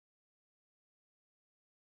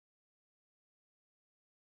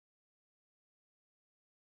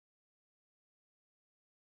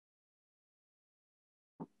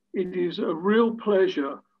it is a real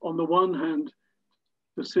pleasure, on the one hand,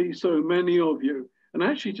 to see so many of you, and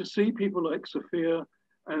actually to see people like Sophia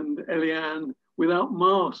and Eliane without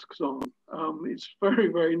masks on. It's very,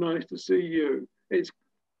 very nice to see you. It's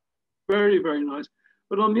very, very nice.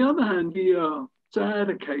 But on the other hand, the sad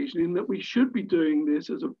occasion in that we should be doing this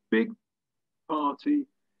as a big party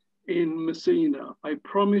in Messina. I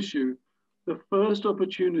promise you, the first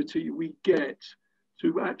opportunity we get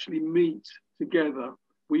to actually meet together,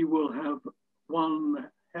 we will have one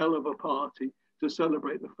hell of a party to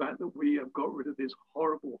celebrate the fact that we have got rid of this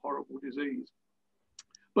horrible, horrible disease.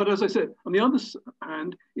 But as I said, on the other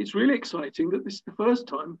hand, it's really exciting that this is the first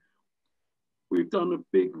time we've done a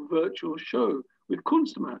big virtual show with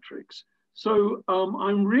Kunstmatrix. So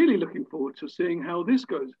I'm really looking forward to seeing how this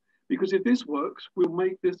goes, because if this works, we'll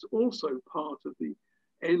make this also part of the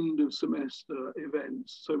end of semester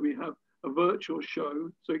events. So we have a virtual show,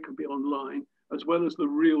 so it can be online, as well as the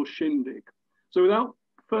real shindig. So without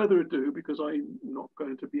further ado, because I'm not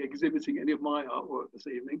going to be exhibiting any of my artwork this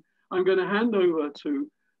evening, I'm going to hand over to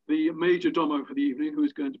the major domo for the evening, who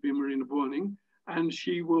is going to be Marina Borning, and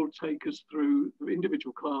she will take us through the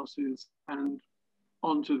individual classes and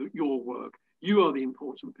onto your work. You are the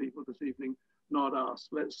important people this evening, not us.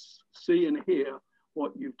 Let's see and hear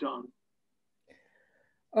what you've done.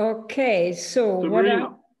 Okay, so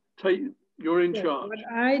Marina, you're in charge.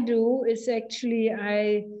 What I do is actually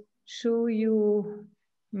I show you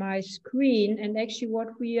my screen, and actually what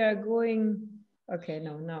we are going, okay,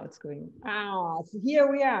 no, now it's going, so here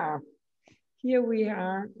we are. Here we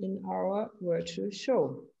are in our virtual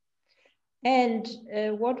show. And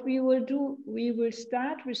what we will do, we will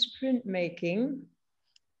start with printmaking.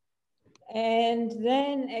 And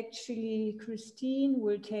then actually Christine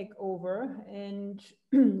will take over and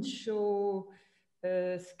show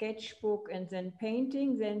sketchbook and then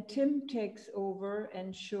painting. Then Tim takes over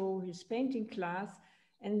and show his painting class.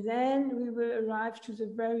 And then we will arrive to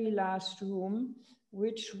the very last room,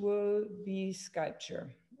 which will be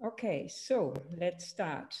sculpture. Okay, so let's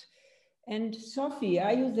start. And Sophie,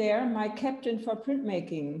 are you there? My captain for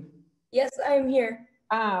printmaking. Yes, I'm here.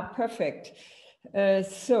 Ah, perfect.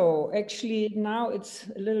 So actually now it's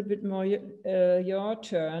a little bit more your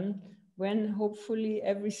turn, when hopefully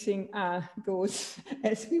everything goes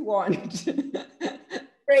as we want.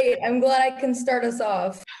 Great, I'm glad I can start us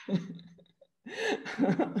off.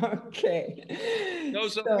 Okay. No,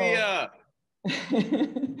 Sophia.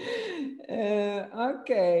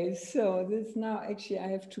 Okay, so this now actually I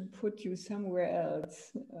have to put you somewhere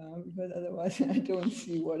else, because otherwise I don't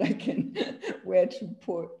see what I can, where to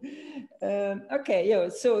put. Okay, yeah,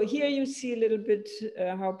 so here you see a little bit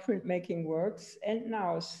how printmaking works. And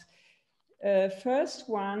now, first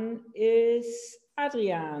one is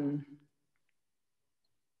Adrian.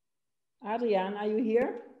 Adrian, are you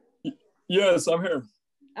here? Yes, I'm here.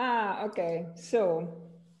 Ah, okay, so.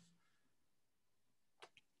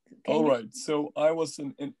 All right, so I was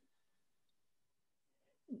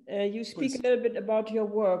you speak a little bit about your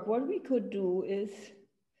work. What we could do is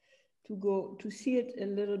to go to see it a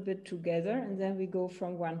little bit together, and then we go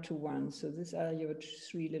from one to one. So these are your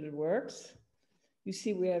three little works. You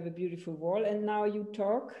see we have a beautiful wall, and now you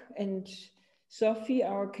talk, and Sophie,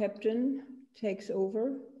 our captain, takes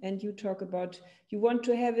over, and you talk about, you want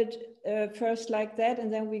to have it first like that,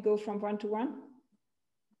 and then we go from one to one?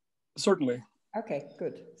 Certainly. Okay,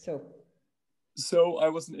 good. So I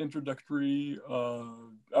was an introductory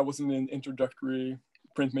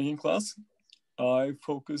printmaking class. I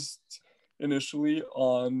focused initially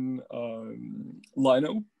on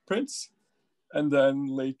lino prints, and then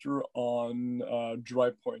later on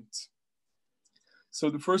dry point. So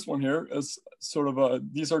the first one here is sort of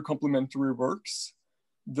these are complementary works.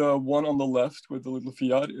 The one on the left with the little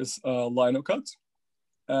fiat is a lino cut,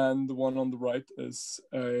 and the one on the right is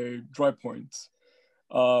a dry point.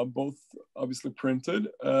 Both obviously printed.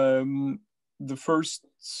 The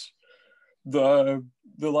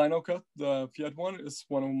lino cut, the Fiat one, is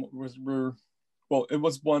it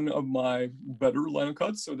was one of my better lino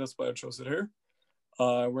cuts, so that's why I chose it here,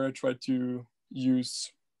 where I tried to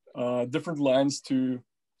use different lines to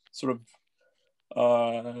sort of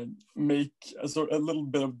make a little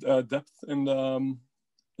bit of depth in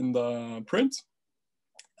the print,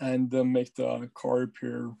 and make the car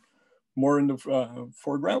appear more in the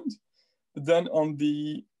foreground. But then on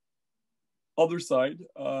the other side,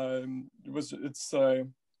 it's a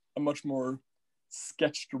much more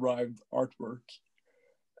sketch-derived artwork.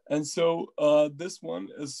 And so this one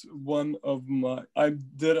is one of I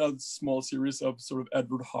did a small series of sort of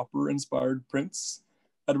Edward Hopper-inspired prints.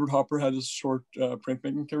 Edward Hopper had a short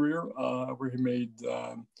printmaking career where he made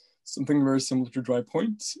something very similar to Dry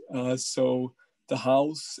Point. So the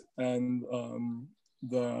house and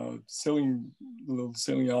the little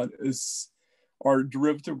sailing yacht are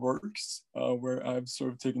derivative works where I've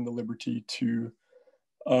sort of taken the liberty to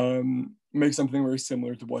make something very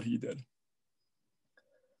similar to what he did.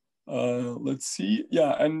 Let's see.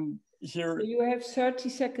 Yeah, and here you have 30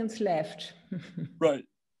 seconds left. right.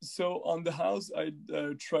 So on the house, I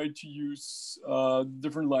tried to use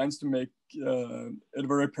different lines to make it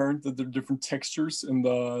very apparent that there are different textures in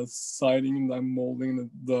the siding and the molding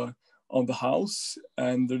on the house,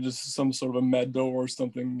 and there's just some sort of a meadow or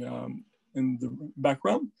something in the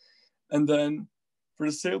background. And then for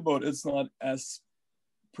the sailboat, it's not as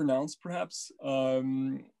pronounced, perhaps,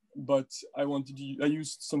 but I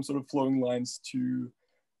used some sort of flowing lines to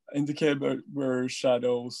indicate where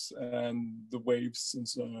shadows and the waves and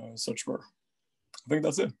such were. I think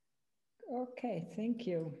that's it. Okay, thank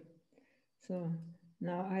you. So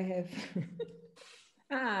now I have,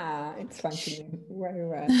 it's functioning very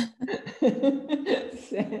well.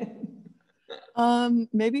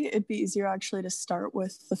 Maybe it'd be easier actually to start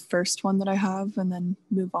with the first one that I have and then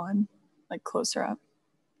move on like closer up.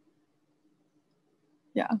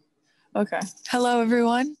 Yeah, okay. Hello,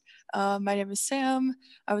 everyone. My name is Sam.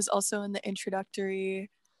 I was also in the introductory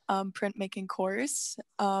printmaking course.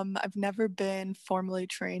 I've never been formally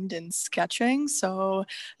trained in sketching, so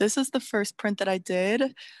this is the first print that I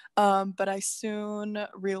did, but I soon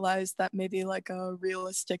realized that maybe like a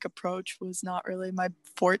realistic approach was not really my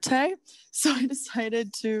forte, so I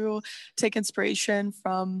decided to take inspiration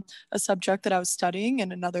from a subject that I was studying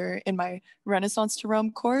in my Renaissance to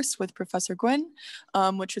Rome course with Professor Gwyn,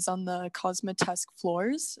 which is on the Cosmatesque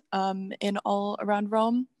floors in all around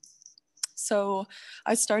Rome. So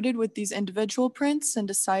I started with these individual prints and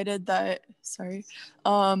decided that,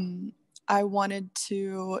 I wanted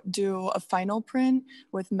to do a final print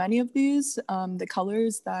with many of these, the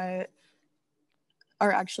colors that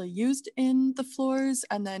are actually used in the floors,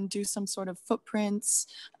 and then do some sort of footprints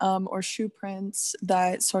or shoe prints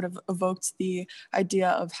that sort of evoked the idea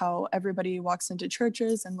of how everybody walks into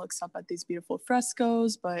churches and looks up at these beautiful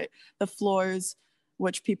frescoes, but the floors,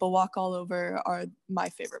 which people walk all over, are my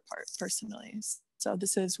favorite part personally. So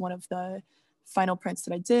this is one of the final prints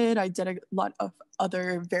that I did. I did a lot of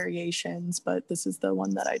other variations, but this is the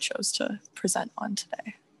one that I chose to present on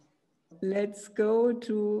today. Let's go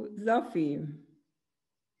to Sophie.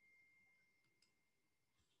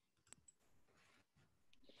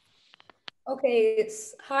 Okay,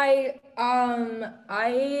 hi.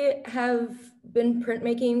 I have been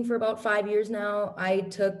printmaking for about 5 years now. I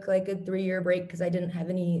took like a 3-year break because I didn't have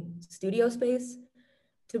any studio space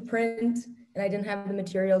to print, and I didn't have the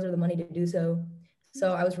materials or the money to do so.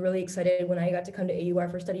 So I was really excited when I got to come to AUR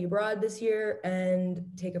for study abroad this year and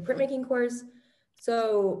take a printmaking course.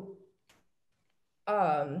 So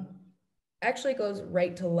actually it goes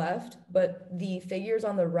right to left, but the figures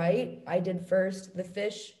on the right, I did first, the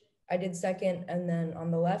fish I did second, and then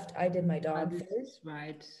on the left, I did my dog first.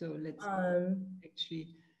 Right, so let's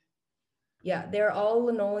actually. Yeah, they're all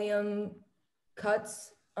linoleum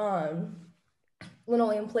cuts,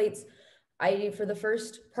 linoleum plates. For the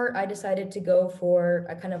first part, I decided to go for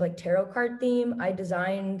a kind of like tarot card theme. I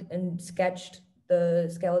designed and sketched the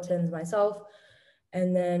skeletons myself.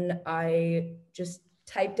 And then I just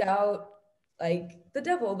typed out like the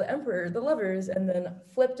devil, the emperor, the lovers, and then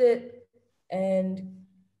flipped it and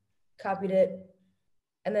copied it.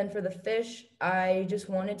 And then for the fish, I just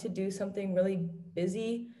wanted to do something really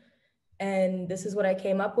busy. And this is what I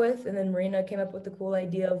came up with. And then Marina came up with the cool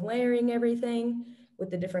idea of layering everything with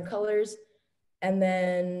the different colors. And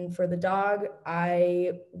then for the dog,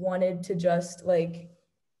 I wanted to just like,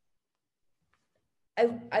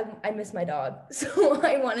 I miss my dog. So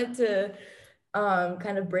I wanted to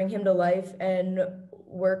kind of bring him to life and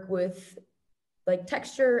work with like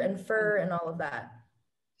texture and fur and all of that.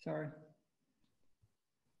 Sorry.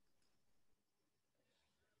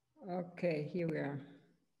 Okay, here we are.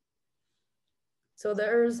 So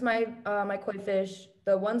there's my my koi fish.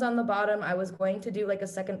 The ones on the bottom, I was going to do like a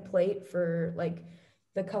second plate for like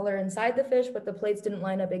the color inside the fish, but the plates didn't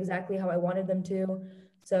line up exactly how I wanted them to.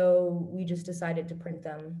 So we just decided to print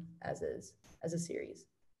them as is, as a series.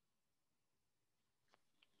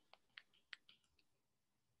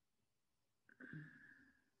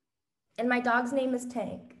 And my dog's name is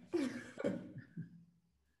Tank.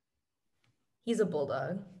 He's a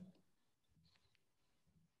bulldog.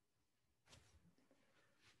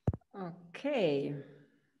 Okay,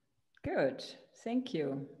 good, thank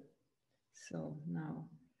you. So now,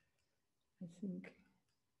 I think,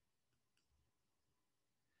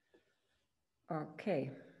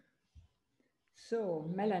 okay.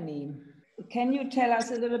 So, Melanie, can you tell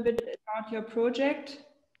us a little bit about your project?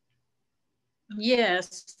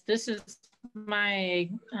 Yes, this is my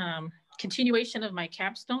continuation of my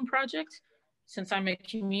capstone project. Since I'm a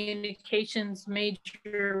communications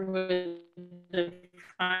major with the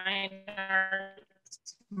fine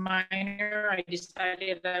arts minor, I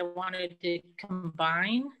decided I wanted to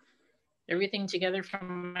combine everything together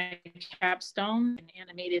from my capstone and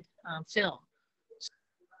animated film.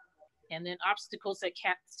 And then obstacles that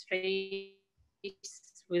cats face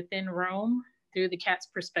within Rome through the cat's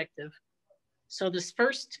perspective. So this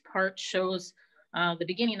first part shows the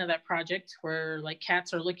beginning of that project where like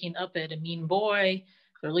cats are looking up at a mean boy,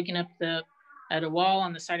 they're looking up at a wall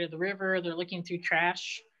on the side of the river, they're looking through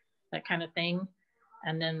trash, that kind of thing.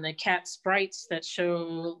 And then the cat sprites that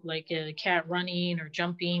show like a cat running or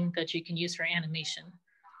jumping that you can use for animation.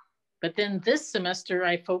 But then this semester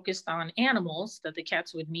I focused on animals that the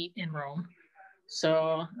cats would meet in Rome.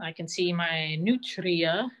 So I can see my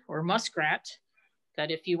nutria or muskrat, that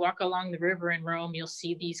if you walk along the river in Rome, you'll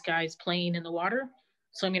see these guys playing in the water,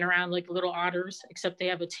 swimming around like little otters, except they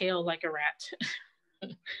have a tail like a rat.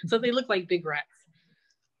 So they look like big rats.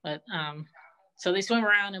 But so they swim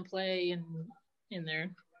around and play in there.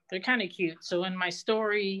 They're kind of cute. So in my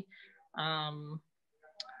story,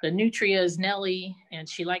 the nutria is Nellie, and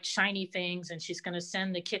she likes shiny things, and she's going to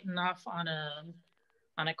send the kitten off on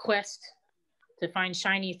a quest to find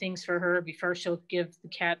shiny things for her before she'll give the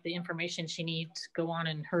cat the information she needs to go on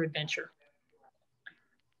in her adventure.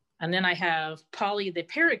 And then I have Polly the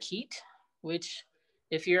parakeet, which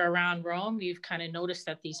if you're around Rome, you've kind of noticed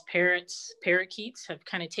that these parakeets have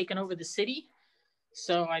kind of taken over the city.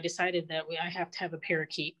 So I decided that I have to have a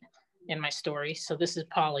parakeet in my story. So this is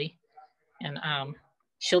Polly, and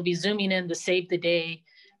she'll be zooming in to save the day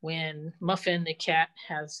when Muffin the cat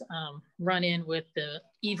has run in with the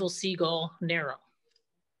evil seagull Nero.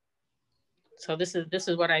 So this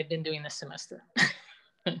is what I've been doing this semester.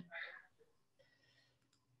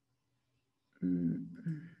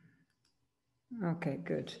 Okay,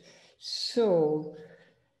 good. So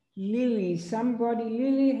Lily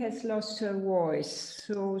has lost her voice.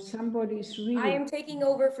 So somebody's really... I am taking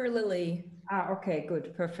over for Lily. Okay,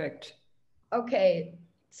 good, perfect. Okay,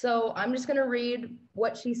 so I'm just gonna read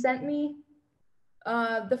what she sent me.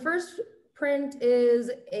 The first print is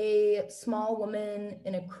a small woman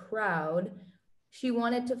in a crowd. She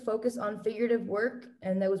wanted to focus on figurative work,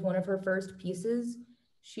 and that was one of her first pieces.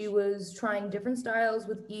 She was trying different styles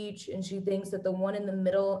with each, and she thinks that the one in the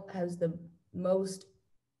middle has the most,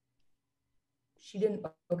 the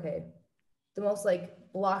most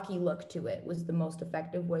like blocky look to it was the most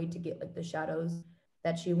effective way to get like the shadows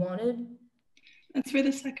that she wanted. That's for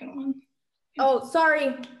the second one. Oh,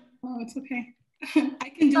 sorry. Oh, it's okay. I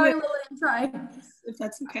can do it. Lily, try. If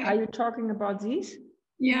that's okay. Are you talking about these?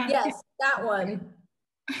 Yeah. Yes, that one.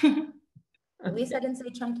 At least I didn't say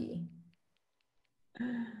chunky.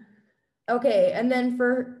 Okay, and then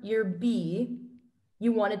for your B,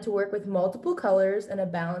 you wanted to work with multiple colors and a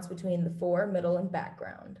balance between the fore, middle, and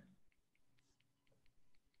background.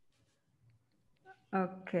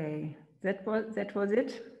 Okay, that was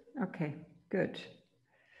it? Okay, good.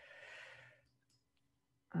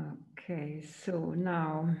 Okay, so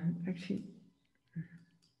now actually,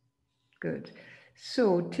 good.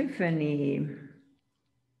 So Tiffany,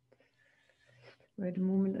 wait a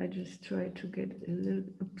moment, I just try to get a little,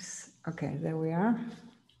 oops. Okay, there we are.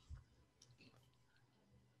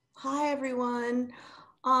 Hi, everyone.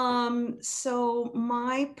 So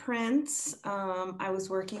my prints, I was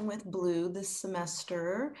working with Blue this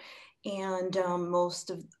semester, and most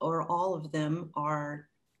of, or all of them are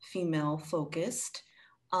female focused.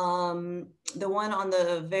 The one on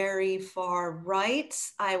the very far right,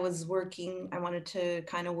 I wanted to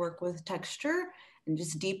kind of work with texture and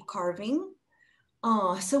just deep carving.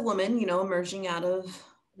 It's a woman, you know, emerging out of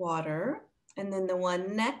water. And then the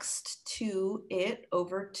one next to it,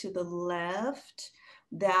 over to the left,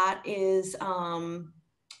 that is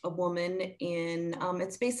a woman in,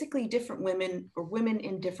 it's basically different women or women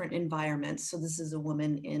in different environments. So this is a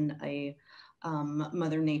woman in a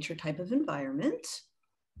Mother Nature type of environment.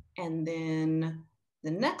 And then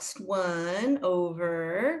the next one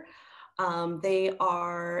over,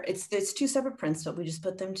 it's two separate prints, but we just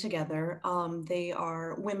put them together. They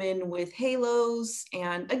are women with halos.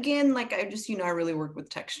 And again, like I just, you know, I really work with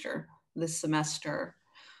texture this semester.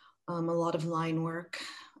 A lot of line work.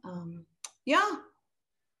 Yeah,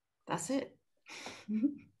 that's it.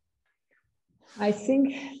 I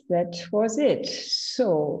think that was it.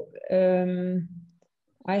 So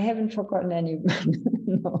I haven't forgotten anyone.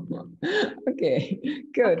 No. Okay,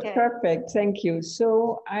 good, okay. Perfect, thank you.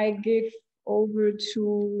 So I give over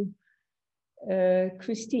to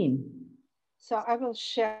Christine. So I will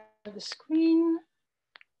share the screen.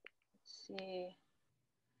 Let's see.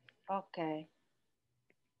 Okay.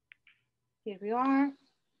 Here we are.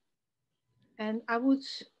 And I would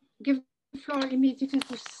give the floor immediately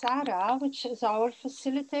to Sarah, which is our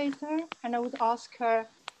facilitator. And I would ask her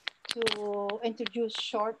to introduce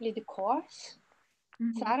shortly the course.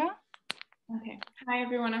 Sarah? Okay. Hi,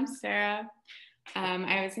 everyone. I'm Sarah.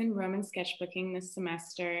 I was in Roman sketchbooking this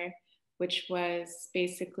semester, which was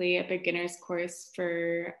basically a beginner's course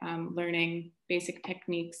for learning basic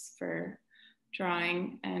techniques for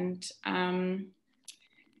drawing. And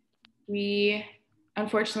we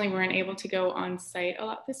unfortunately weren't able to go on site a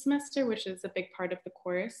lot this semester, which is a big part of the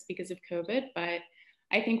course because of COVID, but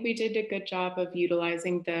I think we did a good job of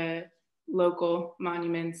utilizing the local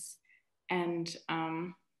monuments and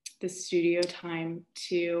the studio time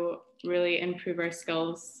to really improve our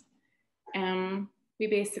skills. We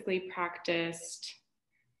basically practiced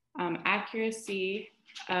accuracy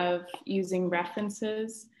of using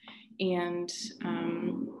references and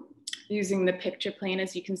using the picture plane,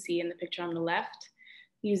 as you can see in the picture on the left,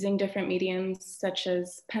 using different mediums such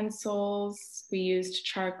as pencils. We used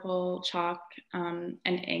charcoal, chalk, and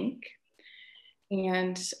ink.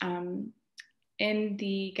 And in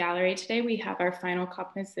the gallery today, we have our final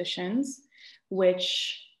compositions,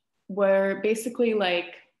 which were basically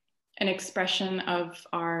like an expression of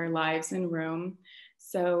our lives in Rome.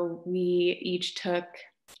 So we each took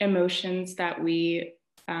emotions that we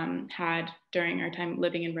had during our time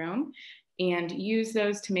living in Rome and used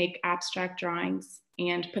those to make abstract drawings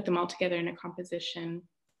and put them all together in a composition,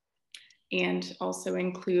 and also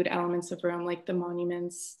include elements of Rome like the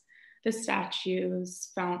monuments, the statues,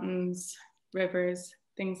 fountains, rivers,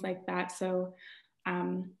 things like that. So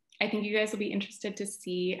I think you guys will be interested to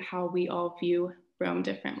see how we all view Rome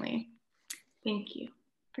differently. Thank you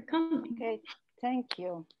for coming. Okay, thank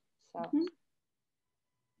you. So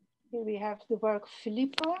here we have the work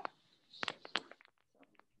Filippo.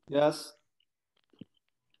 Yes.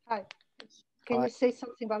 Hi. Can you say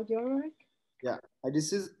something about your work? Yeah,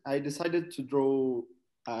 I decided to draw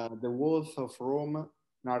the Wolf of Rome,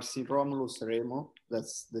 Narsi Romulus Remo.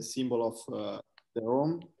 That's the symbol of the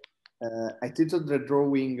Rome. I titled the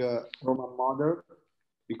drawing Roman Mother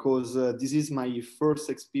because this is my first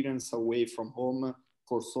experience away from home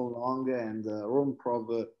for so long, and Rome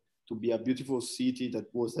proved to be a beautiful city that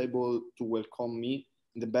was able to welcome me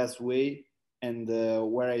in the best way, and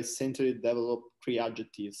where I centrally developed 3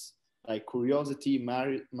 adjectives like curiosity,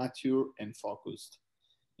 mature, and focused.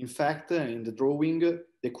 In fact, in the drawing,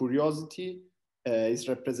 the curiosity is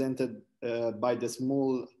represented by the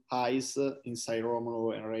small eyes inside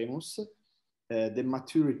Romolo and Remus. The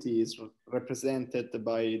maturity is represented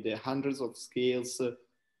by the hundreds of scales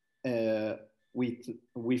with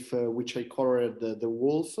which I colored the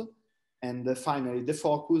wolf. And finally, the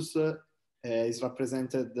focus is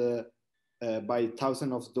represented by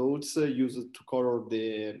thousands of dots used to color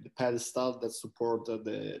the pedestal that support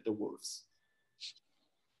the wolves.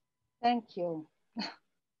 Thank you.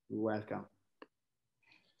 You're welcome.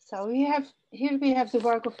 So we have the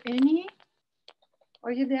work of Amy.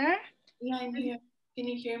 Are you there? Yeah, I'm here. Can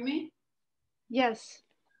you hear me? Yes.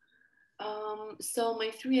 So my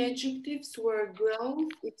 3 adjectives were growth,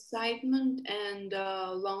 excitement, and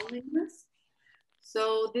loneliness.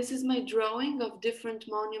 So this is my drawing of different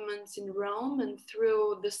monuments in Rome, and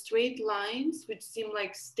through the straight lines, which seem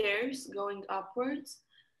like stairs going upwards,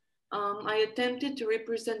 I attempted to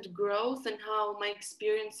represent growth and how my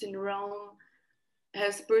experience in Rome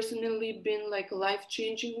has personally been like a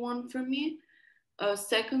life-changing one for me.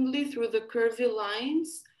 Secondly, through the curvy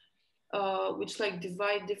lines, which like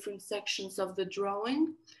divide different sections of the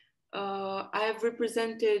drawing, I have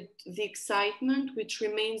represented the excitement, which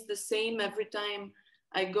remains the same every time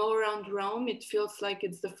I go around Rome. It feels like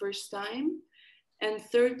it's the first time. And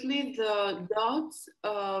thirdly, the dots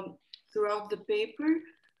throughout the paper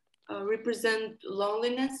represent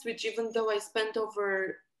loneliness, which even though I spent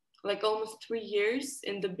over like almost 3 years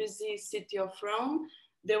in the busy city of Rome,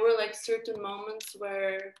 there were like certain moments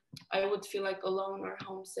where I would feel like alone or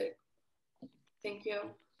homesick. Thank you.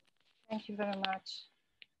 Thank you very much.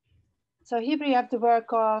 So here we have the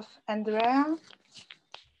work of Andrea.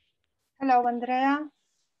 Hello, Andrea.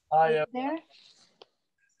 Hi. There?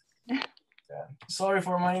 Yeah. Sorry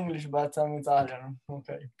for my English, but I'm Italian.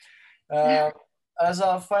 Okay. As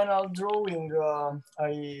a final drawing,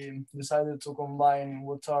 I decided to combine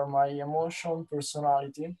what are my emotion,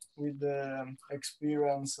 personality with the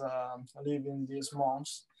experience living these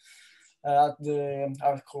months. at the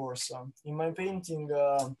art course. In my painting,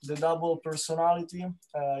 the double personality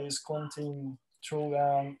is contained through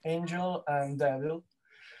an angel and devil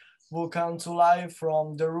who come to life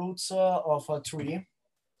from the roots of a tree.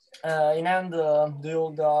 In hand, the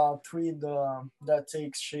old tree that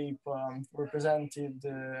takes shape represented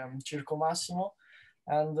the Circo Massimo,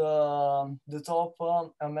 and the top,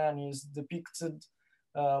 a man is depicted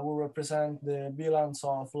who represent the balance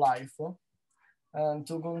of life. And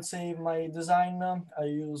to convey my design, I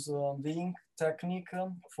use the ink technique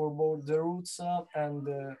for both the roots and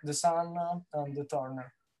the sun and the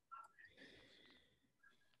turner.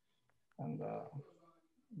 And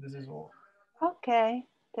this is all. Okay,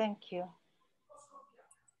 thank you.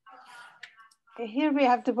 Okay, here we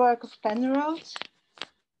have the work of Penrose.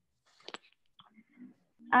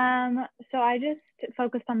 So I just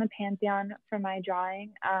focused on the Pantheon for my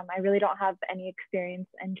drawing. I really don't have any experience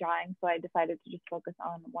in drawing, so I decided to just focus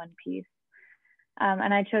on one piece.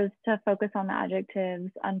 And I chose to focus on the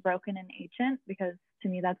adjectives unbroken and ancient because to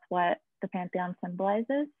me that's what the Pantheon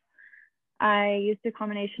symbolizes. I used a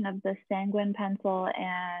combination of the sanguine pencil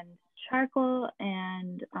and charcoal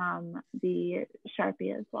and the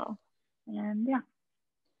Sharpie as well. And yeah.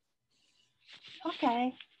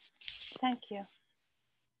 Okay, thank you.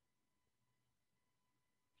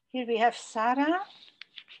 Here we have Sarah.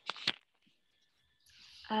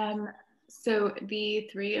 So the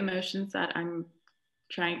three emotions that I'm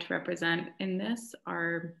trying to represent in this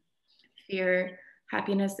are fear,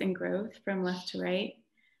 happiness, and growth from left to right.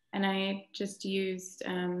 And I just used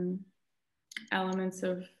elements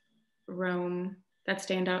of Rome that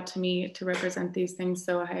stand out to me to represent these things.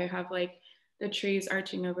 So I have like the trees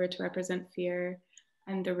arching over to represent fear,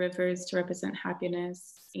 and the rivers to represent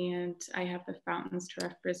happiness, and I have the fountains to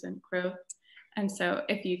represent growth. And so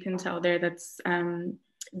if you can tell there, that's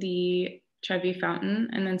the Trevi fountain,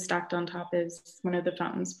 and then stacked on top is one of the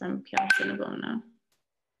fountains from Piazza Navona.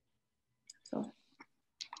 So.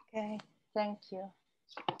 Okay, thank you.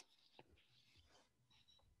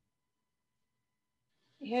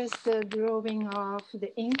 Here's the drawing of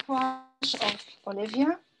the ink wash of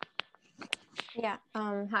Olivia. Yeah,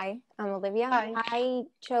 hi, I'm Olivia. Hi. I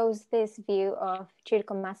chose this view of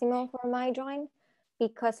Circo Massimo for my drawing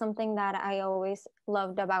because something that I always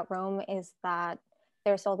loved about Rome is that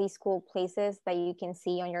there's all these cool places that you can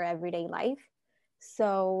see on your everyday life.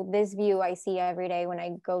 So this view I see every day when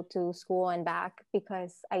I go to school and back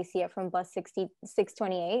because I see it from bus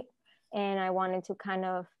 628. And I wanted to kind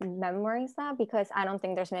of memorize that because I don't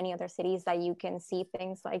think there's many other cities that you can see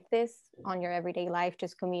things like this on your everyday life,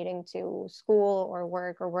 just commuting to school or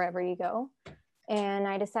work or wherever you go. And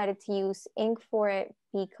I decided to use ink for it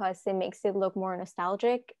because it makes it look more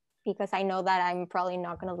nostalgic because I know that I'm probably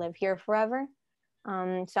not going to live here forever.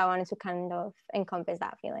 So I wanted to kind of encompass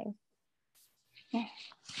that feeling. Thank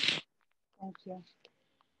you.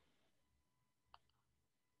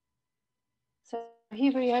 So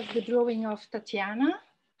here we have the drawing of Tatiana.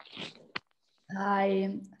 Hi,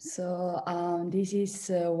 so this is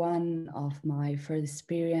one of my first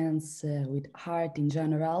experience with art in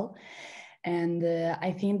general. And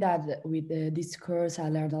I think that with this course, I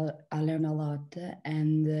learned a lot,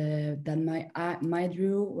 and that my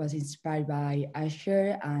draw was inspired by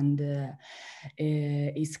Escher and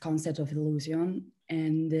his concept of illusion.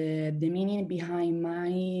 And the meaning behind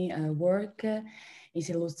my work is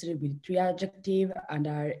illustrated with three adjectives and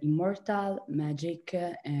are immortal, magic,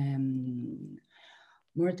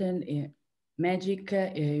 immortal,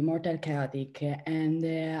 chaotic, and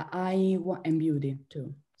and beauty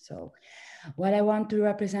too. So what I want to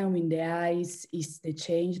represent with the eyes is the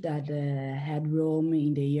change that had Rome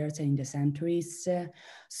in the years and in the centuries.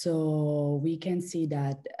 So we can see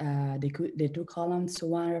that the two columns,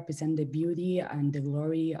 one represent the beauty and the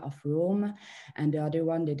glory of Rome, and the other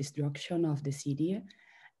one, the destruction of the city.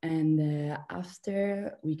 And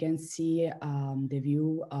after we can see the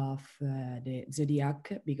view of the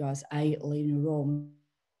zodiac, because I live in Rome.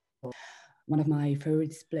 One of my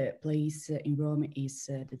favorite places in Rome is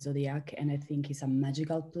the Zodiac, and I think it's a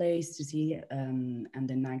magical place to see and in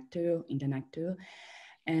the night too.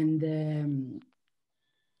 And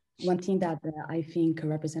one thing that I think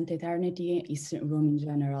represents eternity is Rome in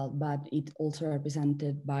general, but it also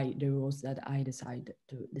represented by the rules that I decided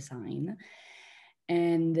to design.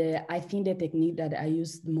 And I think the technique that I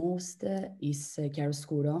used most is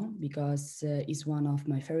chiaroscuro, because it's one of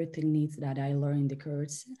my favorite techniques that I learned in the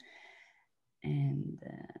course. And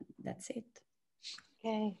that's it.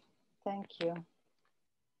 Okay, thank you.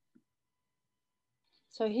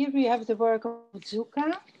 So here we have the work of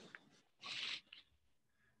Zuka.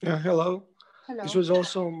 Yeah, hello. Hello. This was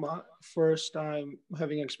also my first time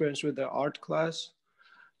having experience with the art class.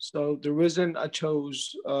 So the reason I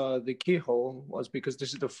chose the keyhole was because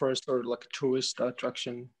this is the first sort of like tourist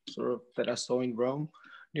attraction sort of that I saw in Rome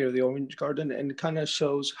near the Orange Garden, and it kind of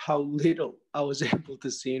shows how little I was able to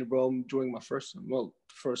see in Rome during my first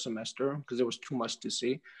semester because there was too much to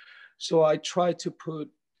see. So I tried to put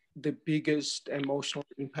the biggest emotional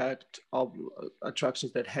impact of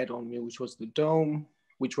attractions that had on me, which was the dome,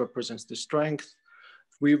 which represents the strength,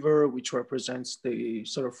 river, which represents the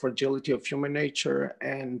sort of fragility of human nature,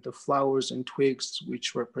 and the flowers and twigs,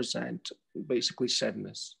 which represent basically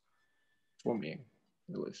sadness for me,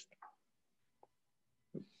 at least.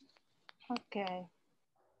 Okay,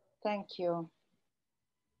 thank you.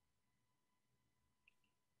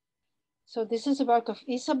 So this is a work of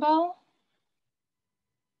Isabel.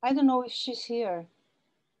 I don't know if she's here.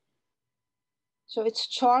 So it's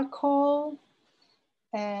charcoal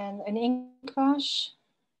and an ink wash.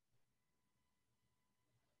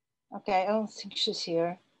 Okay, I don't think she's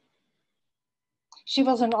here. She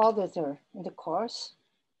was an auditor in the course.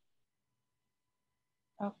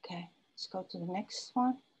 Okay, let's go to the next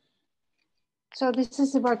one. So this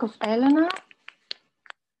is the work of Elena.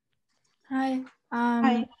 Hi.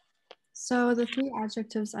 Hi. So the three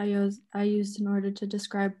adjectives I used in order to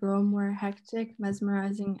describe Rome were hectic,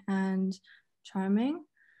 mesmerizing, and charming.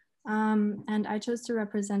 And I chose to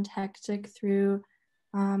represent hectic through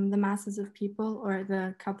the masses of people, or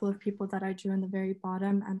the couple of people that I drew in the very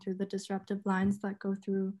bottom, and through the disruptive lines that go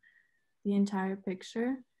through the entire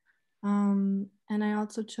picture. And I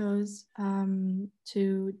also chose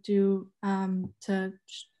to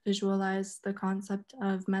visualize the concept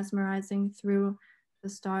of mesmerizing through the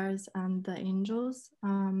stars and the angels,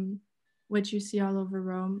 which you see all over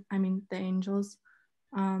Rome. I mean, the angels,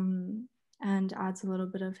 and adds a little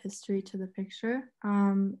bit of history to the picture.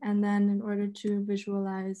 And then in order to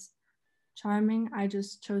visualize charming, I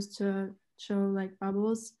just chose to show like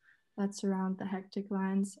bubbles that surround the hectic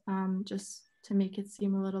lines, just to make it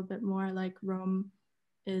seem a little bit more like Rome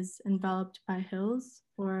is enveloped by hills,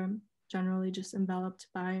 or generally just enveloped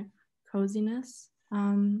by coziness.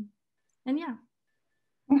 And yeah.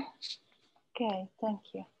 Okay, thank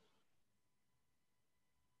you.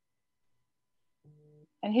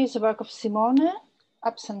 And here's the work of Simone,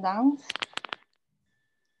 Ups and Downs.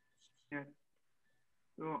 Yes.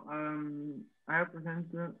 So I represent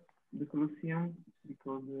the Colosseum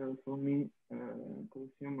because for me,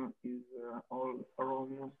 Colosseum is all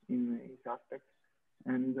Rome in its aspect.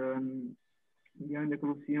 And behind the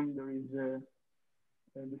Colosseum, there is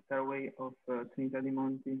the stairway of Trinità dei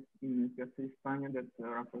Monti in Piazza di Spagna that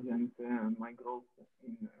represents my growth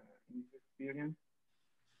in this experience.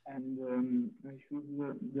 And I choose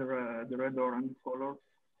the red-orange color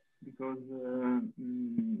because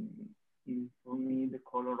is for me the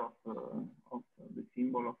color of the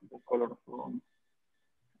symbol of the color of Rome.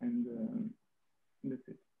 And that's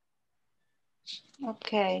it.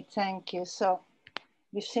 Okay, thank you. So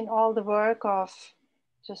we've seen all the work of,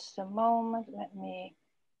 just a moment, let me,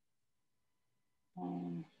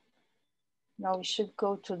 now we should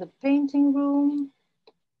go to the painting room.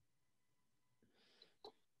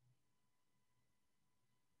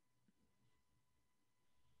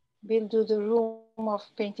 We'll do the room of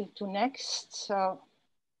painting 2 next. So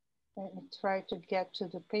let me try to get to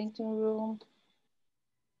the painting room.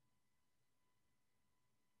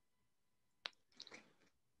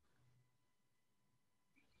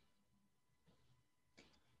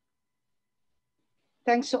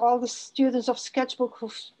 Thanks to all the students of Sketchbook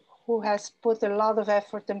who has put a lot of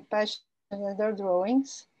effort and passion in their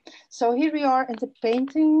drawings. So here we are in the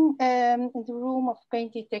painting, in the room of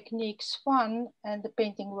Painting Techniques 1 and the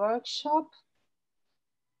painting workshop.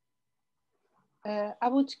 I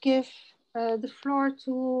would give the floor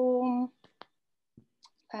to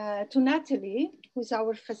Natalie, who's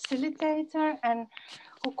our facilitator and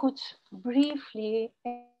who could briefly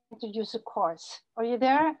introduce the course. Are you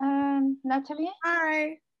there, Natalie?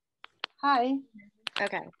 Hi. Hi.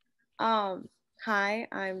 Okay. Hi,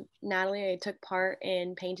 I'm Natalie. I took part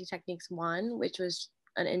in Painting Techniques 1, which was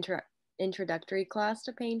an introductory class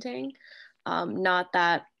to painting. Not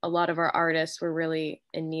that a lot of our artists were really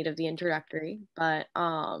in need of the introductory, but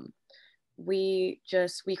we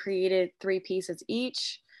created 3 pieces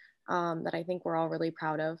each that I think we're all really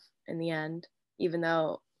proud of in the end, even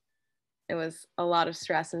though it was a lot of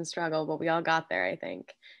stress and struggle, but we all got there, I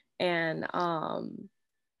think. And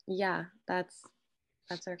yeah, that's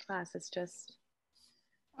our class. It's just,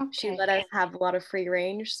 okay. She let us have a lot of free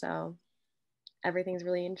range, so everything's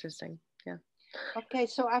really interesting. Yeah. Okay,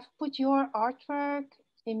 so I've put your artwork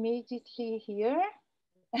immediately here.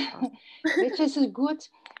 which is a good,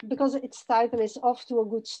 because its title is Off to a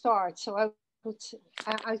Good Start. So I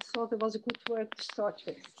thought it was a good word to start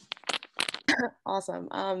with. Awesome.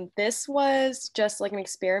 This was just like an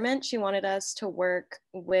experiment. She wanted us to work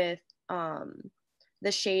with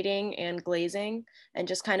the shading and glazing and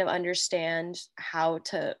just kind of understand how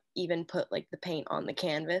to even put like the paint on the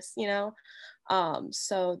canvas, you know?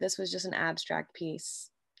 So this was just an abstract piece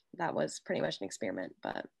that was pretty much an experiment,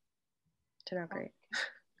 but turned out great.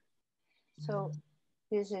 So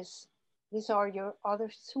these are your other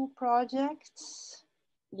two projects?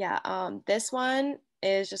 Yeah, this one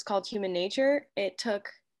is just called Human Nature. It took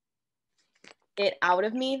it out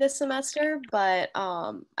of me this semester, but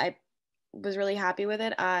I was really happy with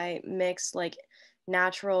it. I mixed like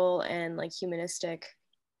natural and like humanistic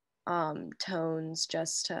tones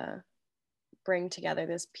just to bring together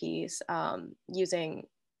this piece using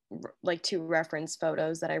like two reference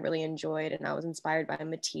photos that I really enjoyed, and I was inspired by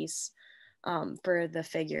Matisse for the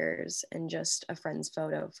figures and just a friend's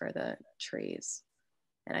photo for the trees.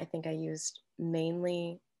 And I think I used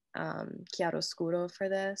mainly chiaroscuro for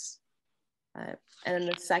this. And then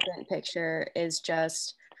the second picture is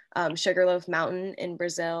just Sugarloaf Mountain in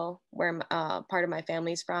Brazil, where part of my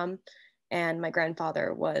family's from. And my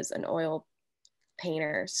grandfather was an oil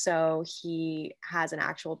painter, so he has an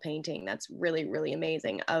actual painting that's really, really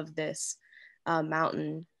amazing of this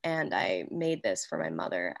mountain. And I made this for my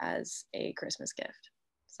mother as a Christmas gift.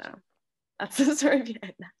 So that's the story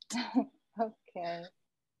behind that. Okay,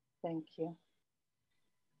 thank you.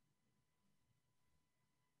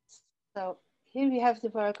 So here we have the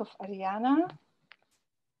work of Ariana.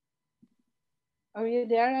 Are you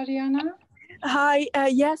there, Ariana? Hi,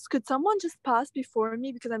 yes, could someone just pass before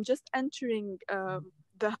me, because I'm just entering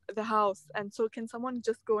the house, and so can someone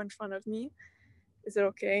just go in front of me? Is it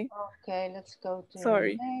okay? Okay, let's go to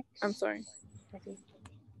sorry. next. I'm sorry.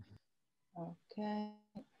 Okay.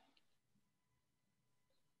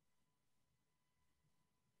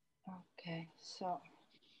 Okay, so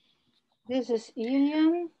this is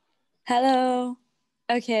Ilian. Hello.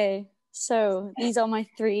 Okay, so these are my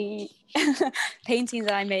 3 paintings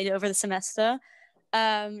that I made over the semester.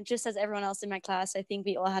 Just as everyone else in my class, I think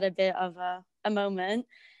we all had a bit of a moment.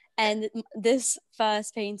 And this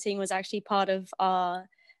first painting was actually part of our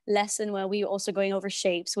lesson where we were also going over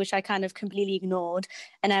shapes, which I kind of completely ignored.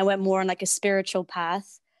 And I went more on like a spiritual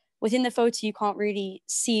path. Within the photo, you can't really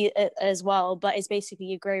see it as well, but it's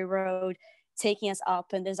basically a gray road taking us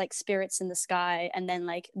up, and there's like spirits in the sky, and then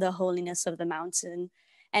like the holiness of the mountain.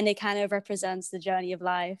 And it kind of represents the journey of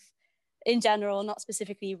life in general, not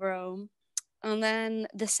specifically Rome. And then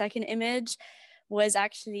the second image was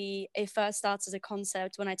actually, it first starts as a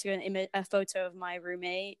concept when I took a photo of my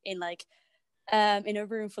roommate in like in a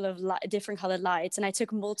room full of different colored lights, and I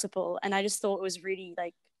took multiple, and I just thought it was really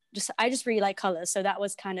like I just really like colors, so that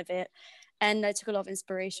was kind of it. And I took a lot of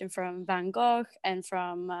inspiration from Van Gogh and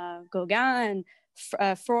from Gauguin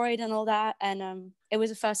and Freud and all that. And it was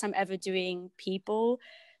the first time ever doing people,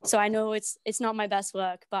 so I know it's not my best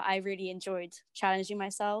work, but I really enjoyed challenging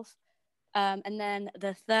myself. And then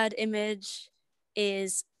the third image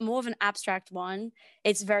is more of an abstract one.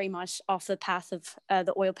 It's very much off the path of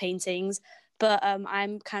the oil paintings, but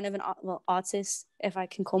I'm kind of an artist, if I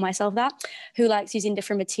can call myself that, who likes using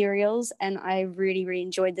different materials, and I really, really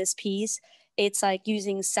enjoyed this piece. It's like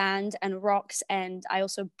using sand and rocks, and I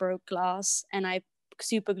also broke glass, and I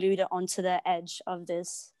super glued it onto the edge of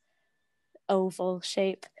this oval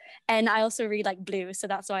shape. And I also really like blue, so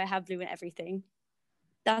that's why I have blue in everything.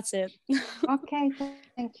 That's it. Okay,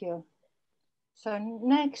 thank you. So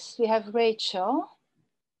next we have Rachel.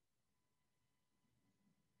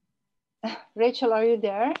 Rachel, are you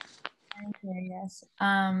there? I'm here, yes.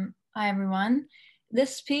 Hi, everyone.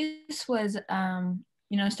 This piece was,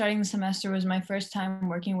 starting the semester was my first time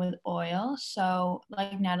working with oil. So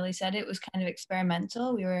like Natalie said, it was kind of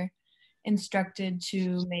experimental. We were instructed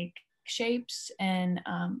to make shapes and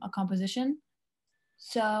a composition.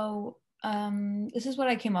 So this is what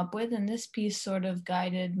I came up with, and this piece sort of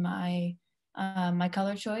guided my my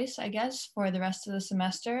color choice, I guess, for the rest of the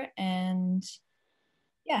semester. And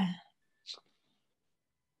yeah.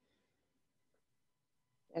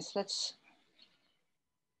 Yes, let's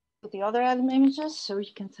put the other images so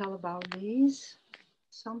you can tell about these.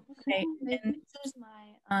 Something. Okay, and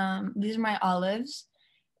these are my olives.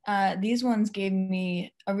 These ones gave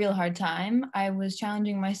me a real hard time. I was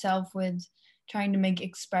challenging myself with trying to make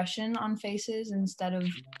expression on faces instead of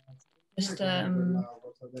just like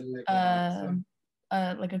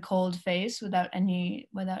a cold face without any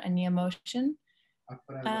emotion.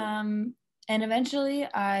 And eventually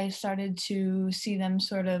I started to see them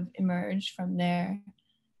sort of emerge from there.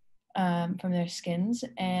 from their skins.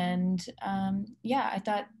 And yeah, I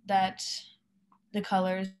thought that the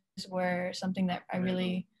colors were something that I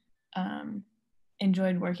really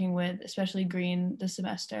enjoyed working with, especially green this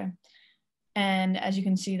semester. And as you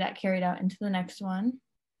can see, that carried out into the next one,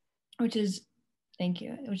 which is, thank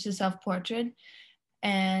you, which is self-portrait.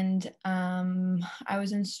 And I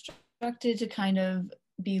was instructed to kind of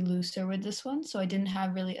be looser with this one. So I didn't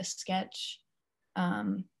have really a sketch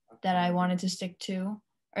that I wanted to stick to,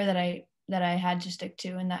 or that I had to stick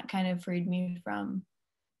to. And that kind of freed me from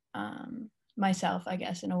myself, I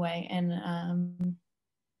guess, in a way. And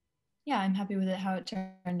yeah, I'm happy with it, how it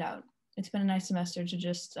turned out. It's been a nice semester to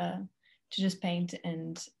just paint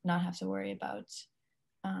and not have to worry about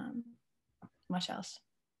much else.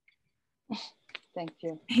 Thank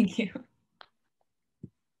you. Thank you.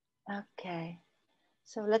 Okay,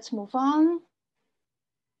 so let's move on.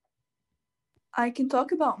 I can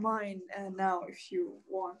talk about mine now if you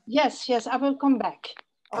want. Yes, I will come back.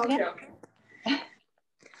 Okay. Okay.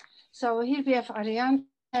 So here we have Ariane,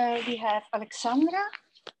 we have Alexandra.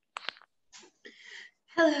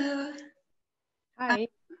 Hello. Hi.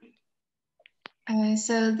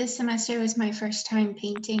 So this semester was my first time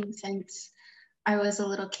painting since I was a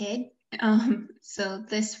little kid. So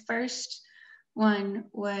this first one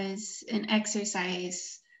was an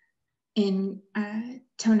exercise in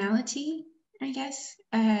tonality, I guess,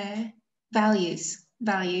 values.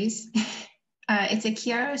 It's a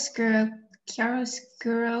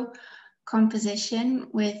chiaroscuro composition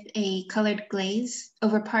with a colored glaze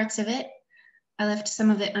over parts of it. I left some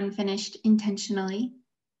of it unfinished intentionally.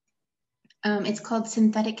 It's called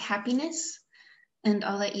Synthetic Happiness, and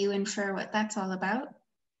I'll let you infer what that's all about.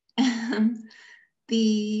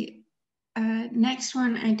 The next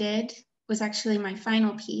one I did was actually my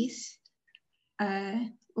final piece,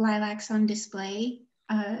 Lilacs on Display.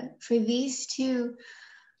 For these two,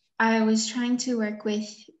 I was trying to work with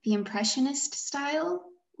the Impressionist style,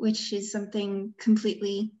 which is something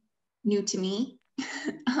completely new to me.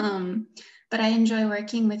 But I enjoy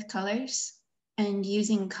working with colors and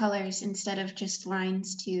using colors instead of just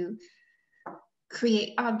lines to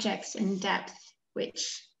create objects in depth,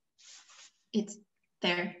 which it's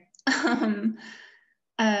there.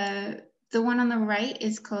 The one on the right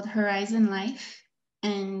is called Horizon Life,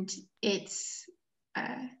 and it's,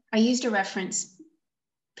 I used a reference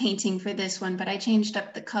painting for this one, but I changed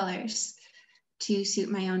up the colors to suit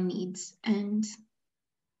my own needs, and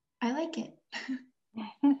I like it.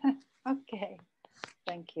 Okay,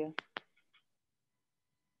 thank you.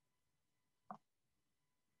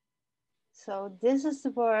 So this is the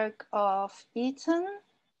work of Ethan.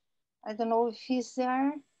 I don't know if he's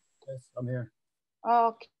there. Yes, I'm here.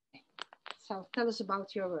 Okay, so tell us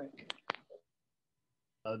about your work.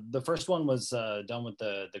 The first one was done with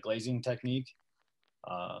the glazing technique.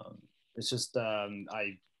 It's just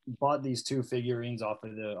I bought these two figurines off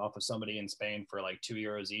of somebody in Spain for like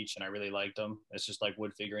 €2 each, and I really liked them. It's just like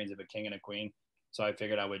wood figurines of a king and a queen, so I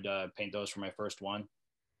figured I would paint those for my first one.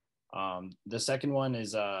 The second one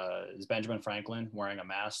is Benjamin Franklin wearing a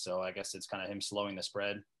mask, so I guess it's kind of him slowing the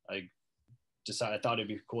spread. I thought it'd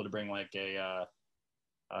be cool to bring like a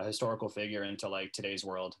historical figure into like today's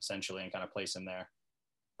world essentially and kind of place him there.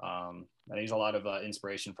 I use a lot of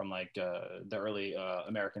inspiration from like the early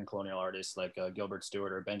American colonial artists like Gilbert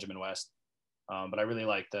Stuart or Benjamin West, but I really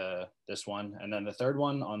like this one. And then the third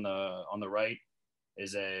one on the right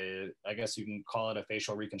is I guess you can call it a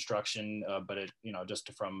facial reconstruction, but it,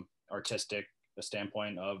 just from artistic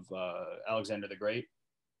standpoint of Alexander the Great.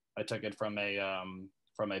 I took it from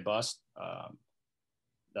a bust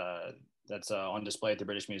that's on display at the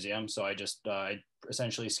British Museum. So I just I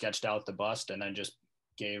essentially sketched out the bust and then just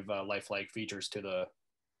gave lifelike features to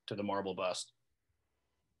the marble bust.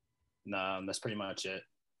 And that's pretty much it.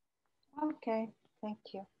 Okay, thank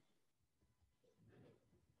you.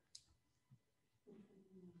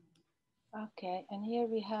 Okay, and here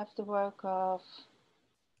we have the work of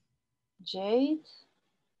Jade.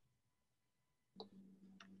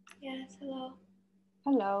 Yes, hello.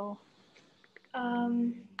 Hello.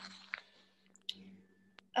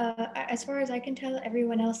 As far as I can tell,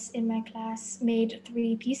 everyone else in my class made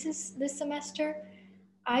 3 pieces this semester.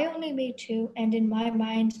 I only made 2, and in my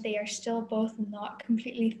mind, they are still both not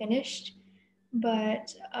completely finished.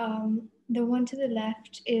 But the one to the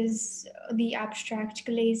left is the abstract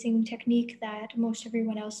glazing technique that most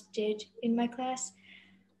everyone else did in my class.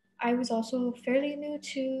 I was also fairly new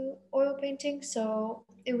to oil painting, so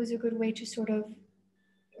it was a good way to sort of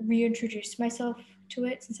reintroduce myself to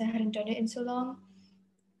it since I hadn't done it in so long.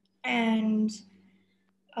 And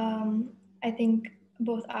I think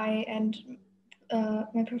both I and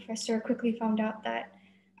my professor quickly found out that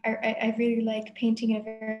I really like painting in a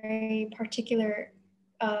very particular,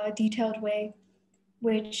 detailed way,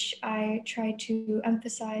 which I try to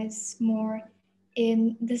emphasize more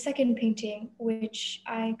in the second painting, which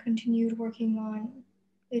I continued working on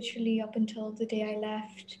literally up until the day I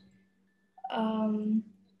left.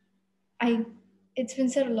 It's been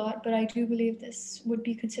said a lot, but I do believe this would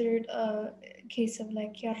be considered a case of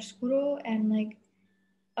like chiaroscuro and like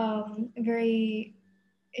very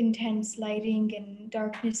intense lighting and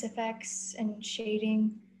darkness effects and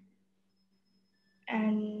shading.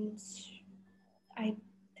 And I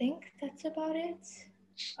think that's about it.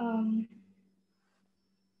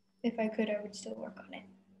 If I could, I would still work on it.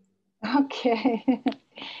 Okay,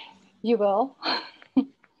 you will.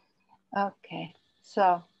 Okay,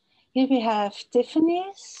 so here we have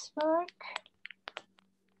Tiffany's work.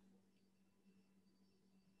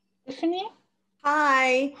 Tiffany?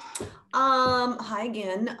 Hi. Hi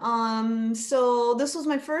again. So this was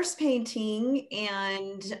my first painting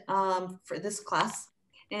and for this class,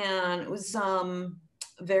 and it was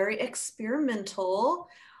very experimental.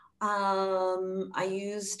 I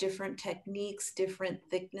used different techniques, different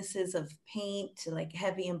thicknesses of paint, to like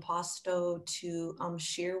heavy impasto to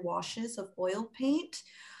sheer washes of oil paint.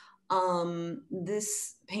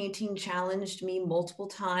 This painting challenged me multiple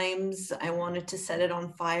times. I wanted to set it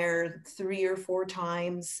on fire 3 or 4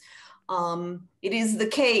 times. It is the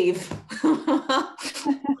cave.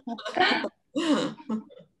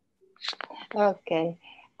 Okay,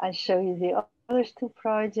 I'll show you the other 2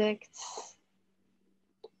 projects.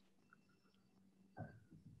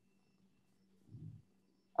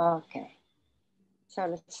 Okay, so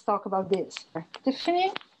let's talk about this.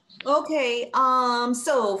 Tiffany? Okay,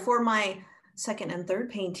 so for my second and third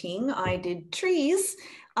painting, I did trees.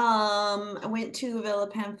 I went to Villa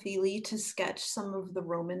Pamphili to sketch some of the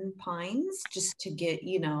Roman pines just to get,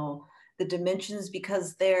 you know, the dimensions,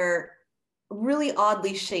 because they're really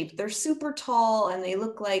oddly shaped. They're super tall and they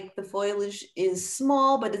look like the foliage is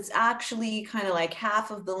small, but it's actually kind of like half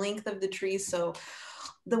of the length of the tree. So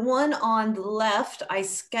the one on the left, I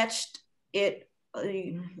sketched it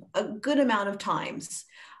a good amount of times.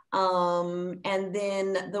 And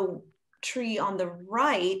then the tree on the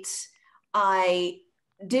right, I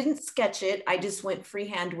didn't sketch it. I just went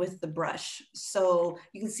freehand with the brush. So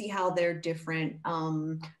you can see how they're different.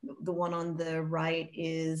 The one on the right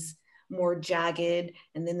is more jagged,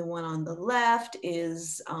 and then the one on the left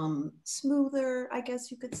is smoother, I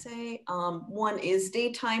guess you could say. One is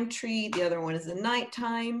daytime tree, the other one is a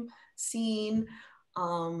nighttime scene.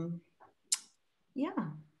 Yeah,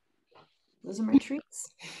 those are my treats.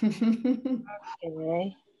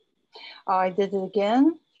 Okay, I did it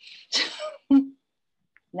again.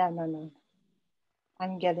 No,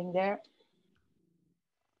 I'm getting there.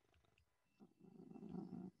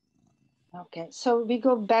 Okay, so we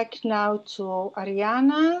go back now to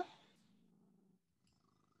Ariana.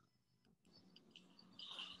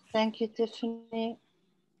 Thank you, Tiffany.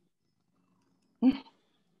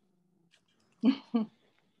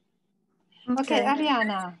 Okay,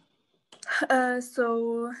 Ariana.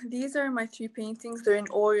 So these are my 3 paintings. They're in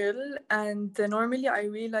oil, and normally I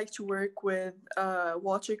really like to work with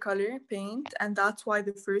watercolor paint, and that's why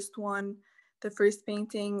the first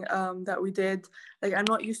painting that we did, like I'm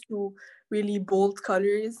not used to really bold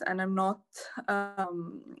colors, and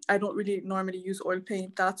I don't really normally use oil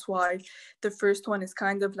paint. That's why the first one is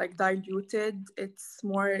kind of like diluted. It's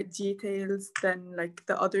more details than like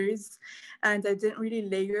the others, and I didn't really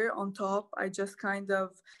layer on top. I just kind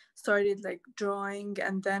of started like drawing,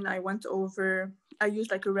 and then I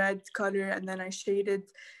used like a red color, and then I shaded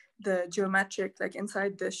the geometric like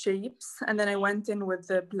inside the shapes, and then I went in with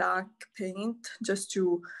the black paint just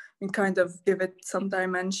to kind of give it some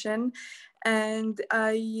dimension. And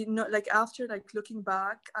I know, like after like looking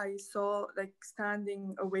back, I saw like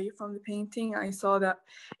standing away from the painting, I saw that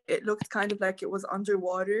it looked kind of like it was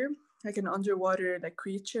underwater, like an underwater like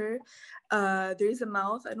creature. There is a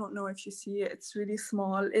mouth. I don't know if you see it. It's really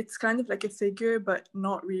small. It's kind of like a figure, but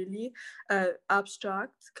not really.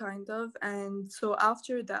 Abstract kind of. And so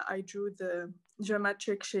after that, I drew the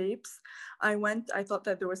geometric shapes. I thought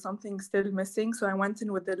that there was something still missing, so I went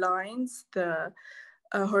in with the lines, the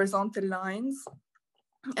horizontal lines.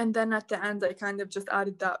 And then at the end, I kind of just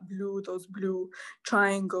added those blue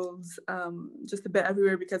triangles, just a bit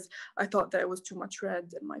everywhere, because I thought that it was too much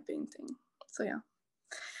red in my painting. So yeah.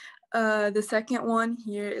 The second one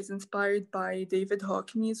here is inspired by David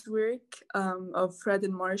Hockney's work of Fred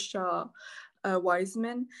and Marcia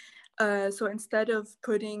Wiseman. So instead of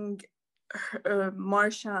putting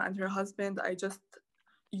Marcia and her husband, I just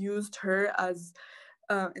used her as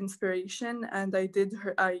inspiration, and I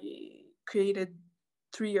created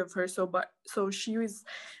three of her. So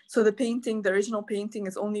the painting, the original painting,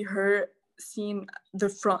 is only her seen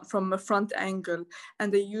from a front angle,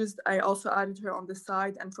 and I also added her on the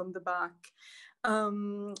side and from the back.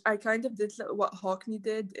 I kind of did what Hockney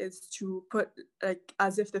did, is to put like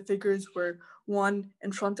as if the figures were one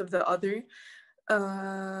in front of the other.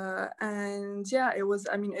 And yeah,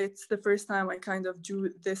 it's the first time I kind of do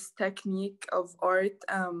this technique of art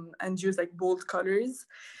and use like bold colors.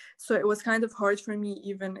 So it was kind of hard for me,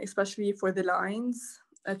 even especially for the lines,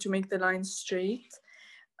 to make the lines straight.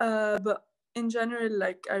 But in general,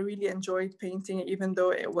 like I really enjoyed painting, even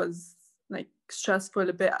though it was like stressful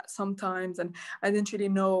a bit sometimes, and I didn't really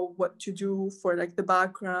know what to do for like the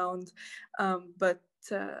background. But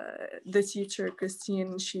the teacher,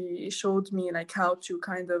 Christine, she showed me like how to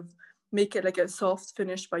kind of make it like a soft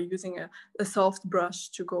finish by using a soft brush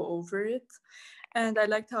to go over it. And I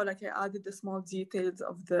liked how like I added the small details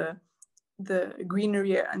of the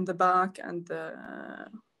greenery and the back and the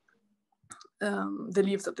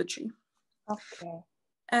leaves of the tree. Okay.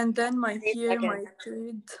 And then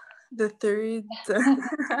the third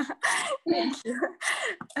thank you.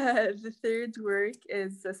 The third work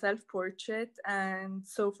is a self-portrait. And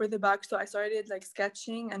so for the back, so I started like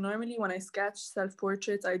sketching, and normally when I sketch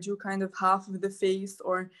self-portraits, I do kind of half of the face,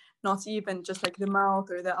 or not even, just like the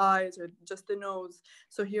mouth or the eyes or just the nose.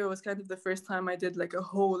 So here was kind of the first time I did like a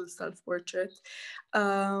whole self-portrait.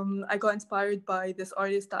 I got inspired by this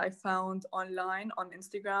artist that I found online on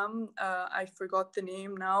Instagram. I forgot the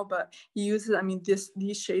name now, but he uses,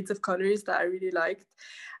 these shades of colors that I really liked.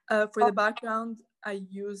 For the background, I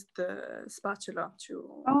used the spatula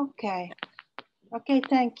to... Okay. Okay,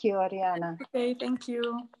 thank you, Ariana. Okay, thank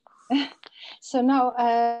you. So now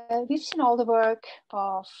we've seen all the work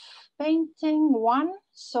of painting one.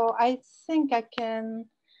 So I think I can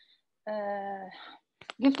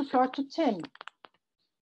give the floor to Tim.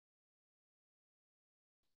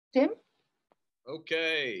 Tim?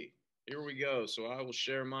 Okay, here we go. So I will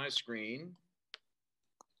share my screen.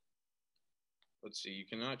 Let's see, you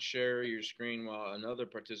cannot share your screen while another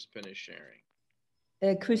participant is sharing.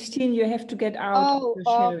 Christine, you have to get out of the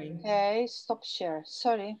sharing. Okay, stop share,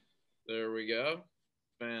 sorry. There we go.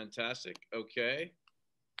 Fantastic. Okay.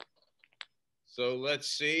 So let's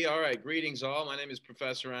see. All right. Greetings, all. My name is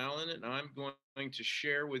Professor Allen, and I'm going to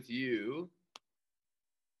share with you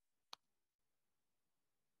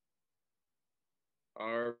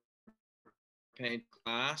our paint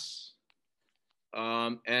class.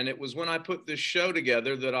 And it was when I put this show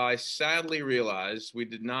together that I sadly realized we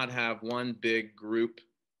did not have one big group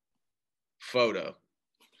photo.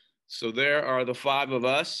 So there are the 5 of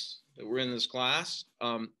us that were in this class.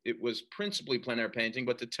 It was principally plein air painting,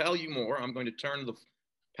 but to tell you more, I'm going to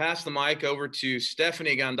pass the mic over to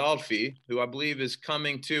Stephanie Gandolfi, who I believe is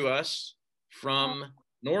coming to us from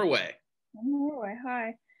Norway. Norway,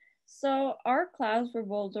 hi. So our class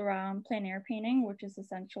revolved around plein air painting, which is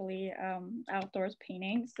essentially outdoors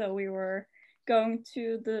painting. So we were going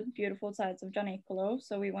to the beautiful sides of Gianicolo.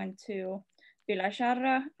 So we went to Villa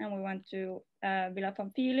Sciarra and we went to Villa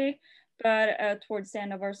Pamphili. But towards the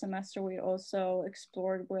end of our semester, we also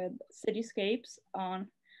explored with cityscapes on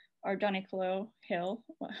our Gianicolo hill,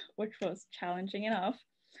 which was challenging enough.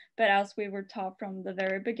 But as we were taught from the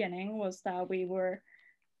very beginning was that we were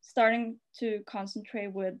starting to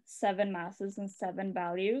concentrate with 7 masses and 7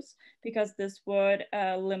 values, because this would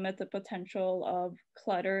limit the potential of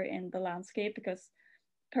clutter in the landscape, because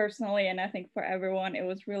personally, and I think for everyone, it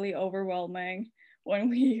was really overwhelming when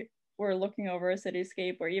we were looking over a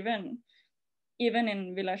cityscape, or even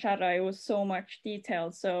in Villa Sciarra, it was so much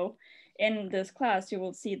detail. So in this class, you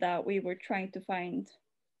will see that we were trying to find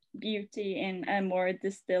beauty in a more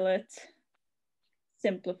distillate,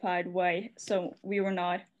 simplified way. So we were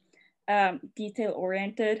not detail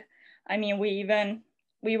oriented. I mean, we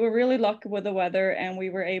were really lucky with the weather, and we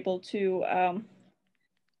were able to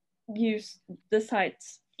use the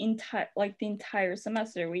sites the entire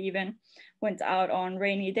semester. We even went out on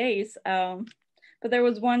rainy days. But there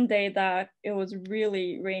was one day that it was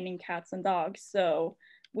really raining cats and dogs. So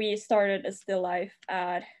we started a still life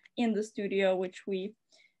in the studio, which we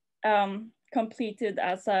completed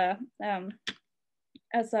as a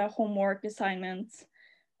homework assignment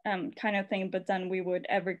kind of thing. But then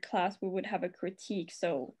every class we would have a critique,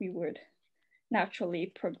 so we would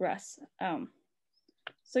naturally progress.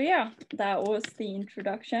 So yeah, that was the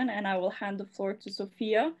introduction, and I will hand the floor to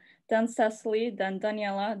Sophia, then Cecily, then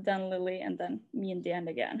Daniela, then Lily, and then me in the end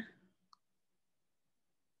again.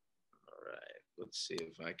 All right, let's see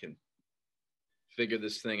if I can figure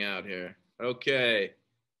this thing out here. Okay.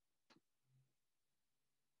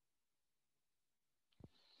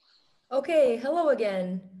 Okay, hello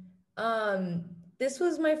again. This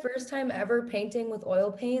was my first time ever painting with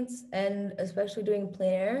oil paints and especially doing plein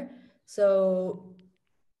air. So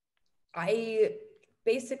I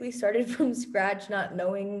basically started from scratch, not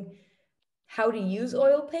knowing how to use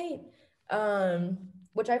oil paint,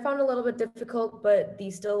 which I found a little bit difficult, but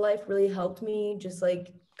the still life really helped me just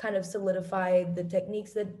like kind of solidify the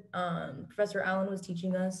techniques that Professor Allen was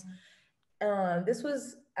teaching us. This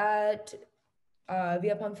was at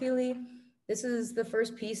Via Pamphili. This is the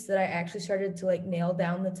first piece that I actually started to like nail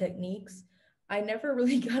down the techniques. I never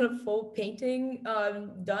really got a full painting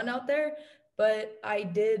done out there, but I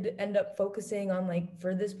did end up focusing on like,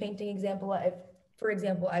 for this painting example, for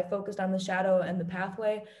example, I focused on the shadow and the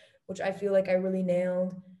pathway, which I feel like I really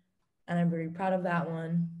nailed, and I'm very proud of that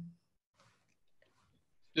one.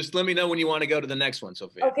 Just let me know when you want to go to the next one,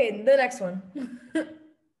 Sophia. Okay, the next one.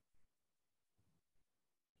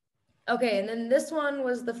 Okay, and then this one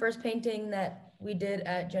was the first painting that we did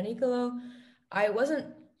at Gianicolo. I wasn't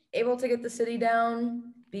able to get the city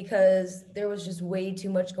down because there was just way too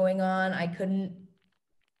much going on. I couldn't,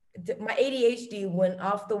 my ADHD went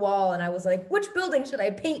off the wall and I was like, which building should I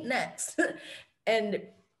paint next? And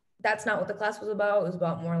that's not what the class was about. It was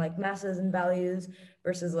about more like masses and values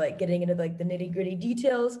versus like getting into like the nitty gritty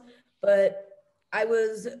details. But I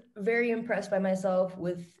was very impressed by myself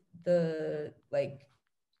with the like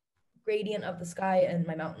gradient of the sky and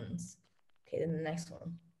my mountains. Okay, then the next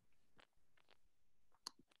one.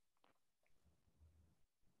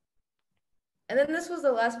 And then this was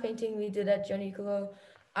the last painting we did at Gianicolo.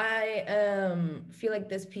 I feel like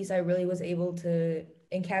this piece I really was able to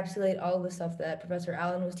encapsulate all the stuff that Professor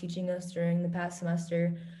Allen was teaching us during the past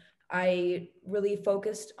semester. I really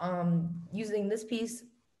focused on using this piece.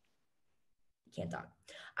 Can't talk.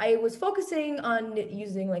 I was focusing on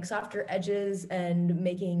using like softer edges and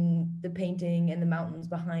making the painting and the mountains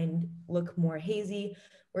behind look more hazy,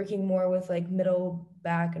 working more with like middle,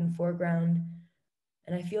 back, and foreground.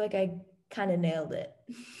 And I feel like I kind of nailed it,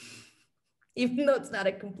 even though it's not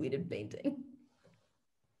a completed painting.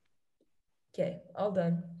 Okay, all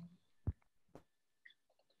done.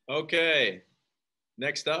 Okay,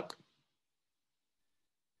 next up,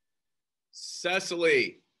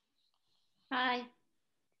 Cecily. Hi.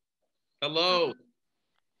 Hello.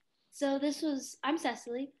 So I'm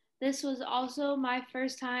Cecily. This was also my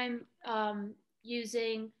first time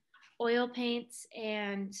using oil paints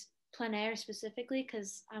and plein air specifically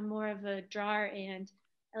because I'm more of a drawer and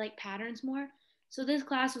I like patterns more. So this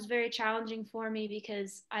class was very challenging for me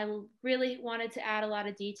because I really wanted to add a lot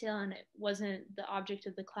of detail and it wasn't the object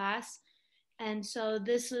of the class. And so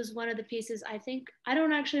this was one of the pieces, I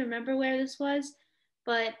don't actually remember where this was,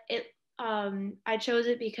 but I chose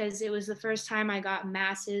it because it was the first time I got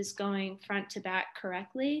masses going front to back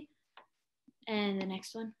correctly. And the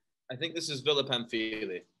next one. I think this is Villa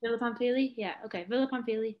Pamphili. Villa Pamphili? Yeah, okay, Villa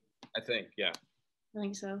Pamphili. I think, yeah. I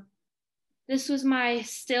think so. This was my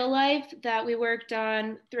still life that we worked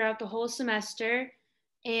on throughout the whole semester.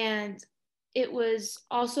 And it was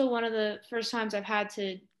also one of the first times I've had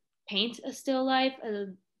to paint a still life,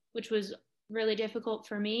 which was really difficult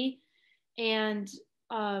for me. And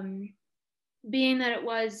being that it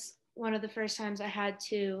was one of the first times I had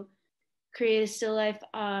to create a still life,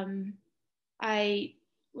 I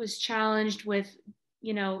was challenged with,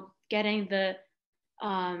 getting the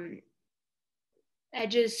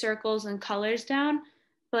edges, circles, and colors down.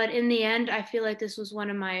 But in the end, I feel like this was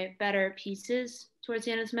one of my better pieces towards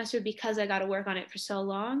the end of the semester because I got to work on it for so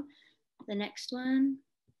long. The next one.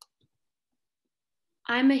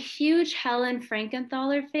 I'm a huge Helen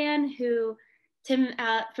Frankenthaler fan who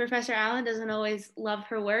Professor Allen doesn't always love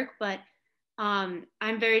her work, but I'm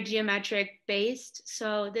very geometric based.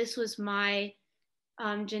 So this was my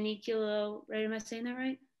Gianicolo, right? Am I saying that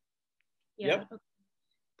right? Yeah. Yep. Okay.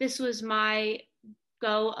 This was my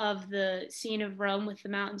go of the scene of Rome with the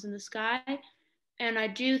mountains and the sky. And I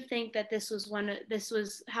do think that this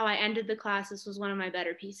was how I ended the class. This was one of my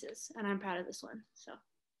better pieces and I'm proud of this one, so.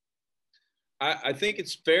 I think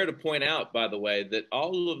it's fair to point out, by the way, that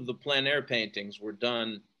all of the plein air paintings were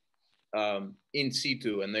done in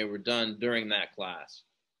situ and they were done during that class.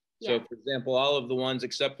 Yeah. So, for example, all of the ones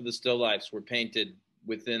except for the still lifes were painted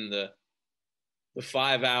within the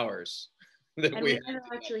 5 hours that we never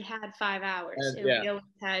actually had 5 hours. Yeah. We always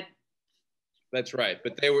had. That's right,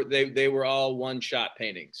 but they were all one-shot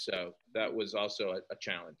paintings, so that was also a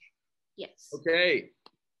challenge. Yes. Okay.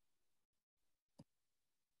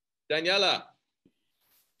 Daniela.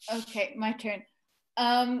 Okay, my turn.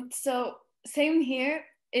 So same here.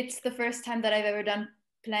 It's the first time that I've ever done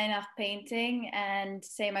plein art painting, and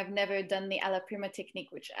same, I've never done the alla prima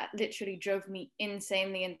technique, which literally drove me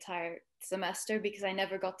insane the entire semester because I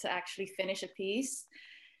never got to actually finish a piece.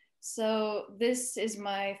 So this is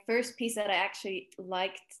my first piece that I actually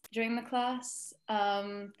liked during the class.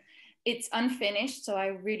 It's unfinished, so I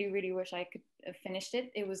really, really wish I could have finished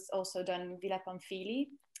it. It was also done in Villa Pamphili.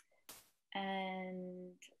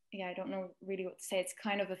 And yeah, I don't know really what to say. It's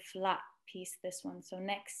kind of a flat piece, this one. So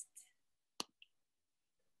next.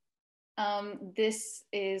 This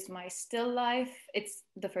is my still life. It's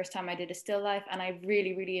the first time I did a still life, and I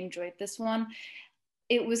really, really enjoyed this one.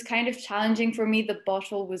 It was kind of challenging for me. The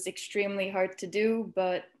bottle was extremely hard to do,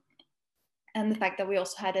 and the fact that we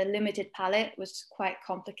also had a limited palette was quite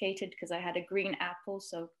complicated because I had a green apple,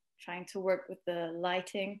 so trying to work with the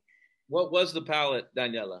lighting. What was the palette,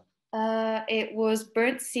 Daniela? It was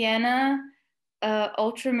burnt sienna,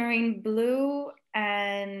 ultramarine blue,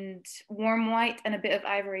 and warm white, and a bit of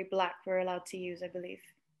ivory black we're allowed to use, I believe.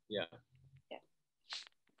 Yeah. Yeah.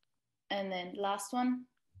 And then last one.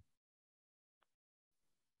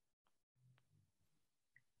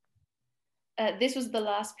 This was the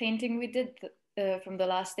last painting we did from the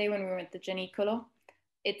last day when we were at the Gianicolo.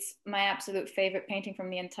 It's my absolute favorite painting from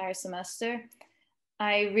the entire semester.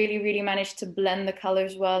 I really, really managed to blend the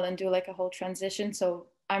colors well and do like a whole transition. So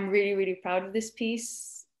I'm really, really proud of this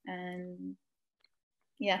piece. And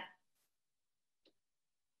yeah.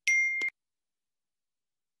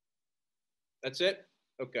 That's it?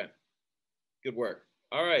 Okay. Good work.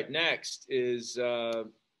 All right, next is,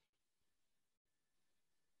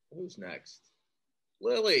 who's next?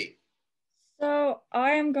 Lily. So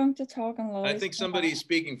I am going to talk on Lily's I think somebody's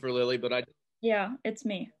speaking for Lily, but I... Yeah, it's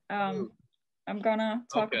me. I'm gonna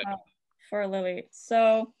talk about for Lily.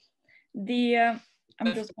 So I'm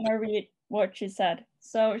just gonna read what she said.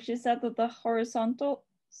 So she said that the horizontal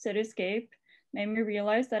cityscape made me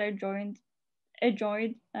realize that I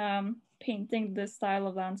enjoyed painting this style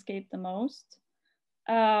of landscape the most.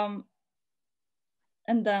 And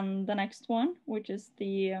then the next one, which is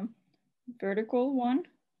the vertical one.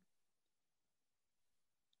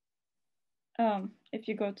 If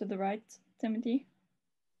you go to the right, Timothy.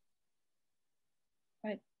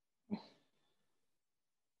 Right.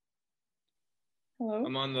 Hello.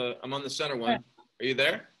 I'm on the center one. Are you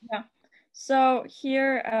there? Yeah. So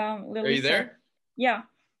here, Lily. Are you there? Yeah.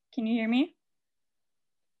 Can you hear me?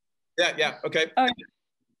 Yeah. Okay. Okay.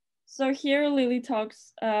 So here Lily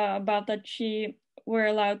talks about that we're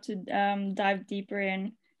allowed to dive deeper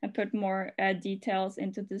in and put more details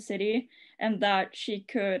into the city, and that she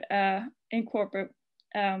could incorporate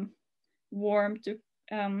warm to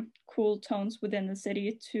cool tones within the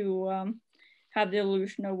city to have the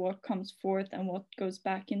illusion of what comes forth and what goes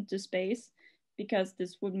back into space, because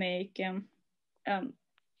this would make the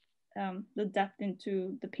depth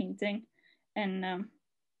into the painting, and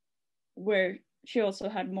where she also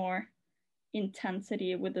had more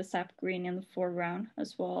intensity with the sap green in the foreground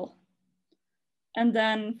as well. And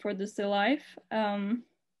then for the still life,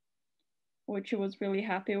 which I was really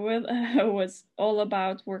happy with, was all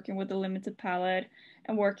about working with a limited palette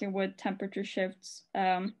and working with temperature shifts,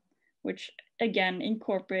 which again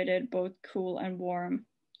incorporated both cool and warm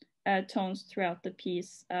tones throughout the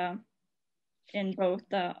piece in both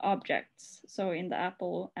the objects, so in the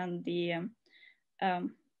apple and the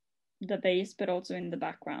base, but also in the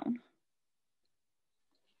background.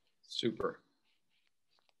 Super.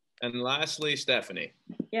 And lastly, Stephanie.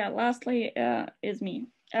 Yeah, lastly is me.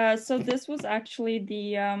 So this was actually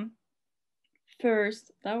the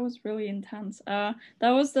first, that was really intense. That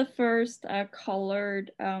was the first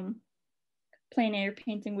colored plein air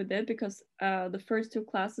painting we did, because the first two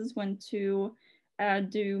classes went to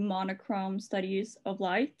do monochrome studies of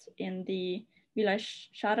light in the Villa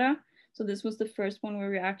Sciarra. So this was the first one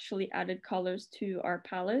where we actually added colors to our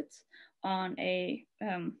palette on a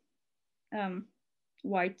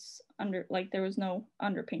whites under, like there was no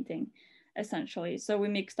underpainting essentially. So we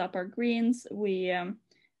mixed up our greens. We're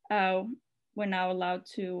now allowed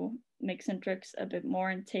to mix and tricks a bit more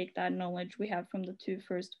and take that knowledge we have from the 2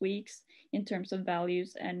 first weeks in terms of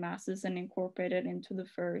values and masses and incorporate it into the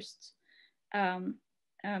first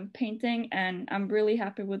painting. And I'm really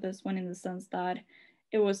happy with this one in the sense that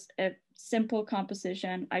it was a simple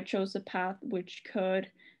composition. I chose a path which could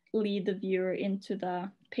lead the viewer into the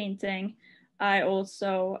painting. I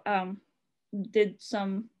also did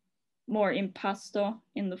some more impasto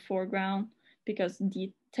in the foreground because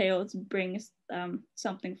details brings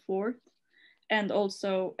something forth. And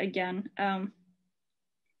also, again,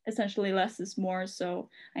 essentially less is more. So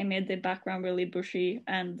I made the background really bushy,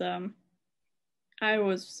 and I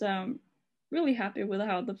was really happy with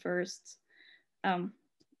how the first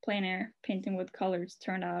plein air painting with colors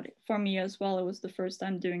turned out. For me as well, it was the first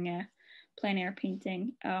time doing a plein air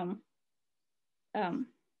painting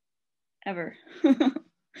ever.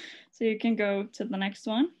 So you can go to the next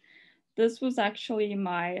one. This was actually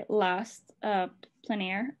my last plein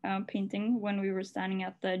air painting when we were standing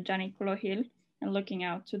at the Gianicolo Hill and looking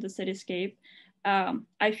out to the cityscape.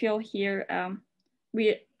 I feel here,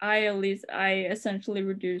 I essentially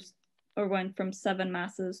reduced or went from 7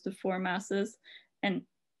 masses to 4 masses. And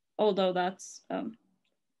although that's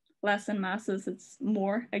less than masses, it's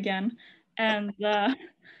more again. And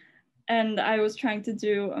I was trying to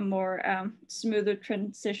do a more smoother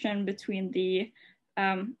transition between the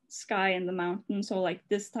sky and the mountain. So like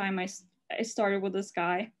this time I started with the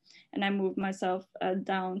sky and I moved myself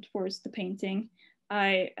down towards the painting.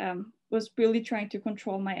 I was really trying to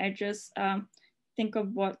control my edges, think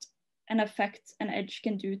of what an effect an edge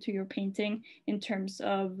can do to your painting in terms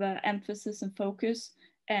of emphasis and focus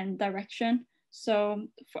and direction. So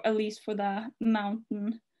at least for the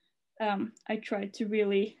mountain, I tried to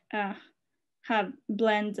really have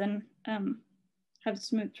blend and have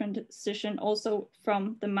smooth transition also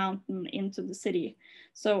from the mountain into the city.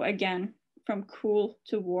 So again, from cool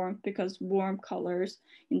to warm, because warm colors,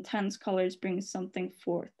 intense colors bring something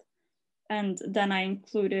forth. And then I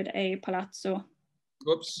included a palazzo.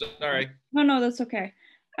 Whoops, sorry. No, that's okay.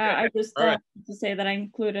 I just All right. to say that I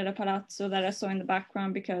included a palazzo that I saw in the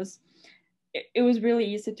background because it was really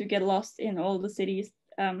easy to get lost in all the cities.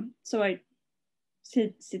 So I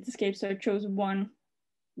cityscape. So I chose one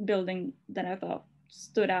building that I thought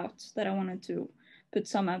stood out that I wanted to put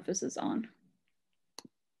some emphasis on.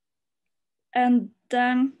 And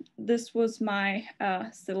then this was my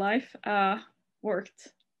still life.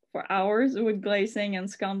 Worked for hours with glazing and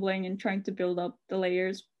scumbling and trying to build up the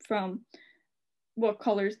layers from what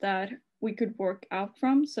colors that we could work out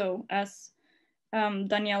from. So as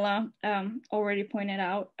Daniela already pointed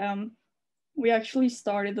out, we actually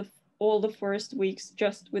started all the first weeks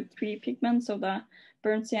just with 3 pigments, so the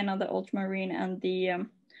burnt sienna, the ultramarine, and the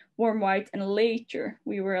warm white, and later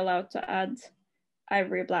we were allowed to add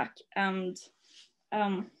ivory black. And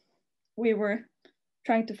we were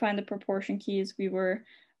trying to find the proportion keys. We were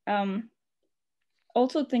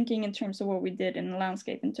also thinking in terms of what we did in the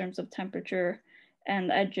landscape, in terms of temperature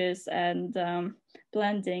and edges and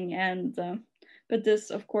blending. And but this,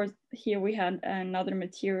 of course, here we had another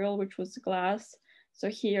material, which was glass. So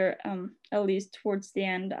here, at least towards the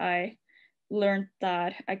end, I learned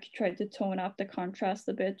that I could try to tone up the contrast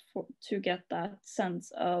a bit to get that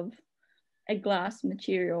sense of a glass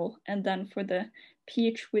material. And then for the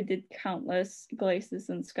peach, we did countless glazes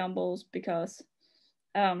and scumbles because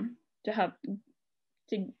to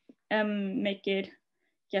make it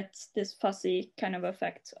get this fuzzy kind of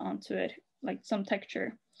effect onto it, like some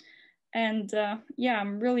texture. And yeah,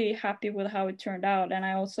 I'm really happy with how it turned out. And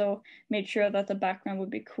I also made sure that the background would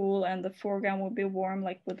be cool and the foreground would be warm,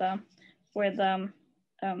 like with where the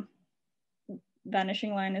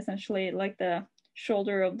vanishing line, essentially like the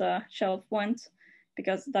shoulder of the shelf went,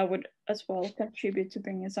 because that would as well contribute to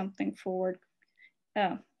bringing something forward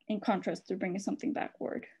in contrast to bringing something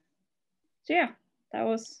backward. So yeah, that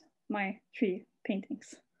was my 3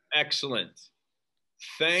 paintings. Excellent.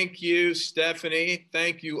 Thank you, Stephanie.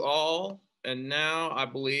 Thank you all. And now I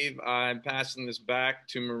believe I'm passing this back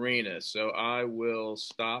to Marina. So I will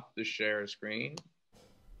stop the share screen.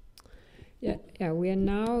 Yeah, we are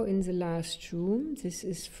now in the last room. This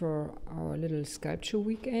is for our little sculpture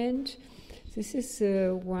weekend. This is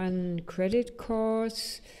one credit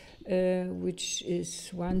course, which is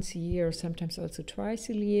once a year, sometimes also twice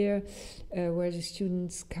a year, where the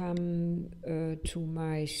students come to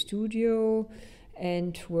my studio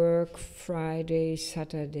and work Friday,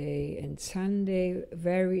 Saturday, and Sunday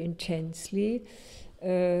very intensely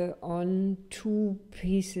on 2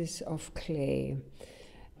 pieces of clay.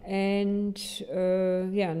 And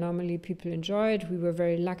yeah, normally people enjoy it. We were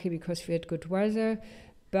very lucky because we had good weather,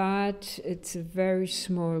 but it's a very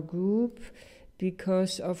small group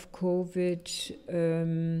because of COVID.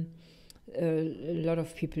 A lot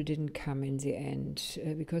of people didn't come in the end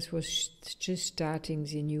because it was just starting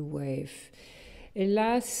the new wave.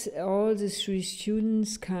 Alas, all the 3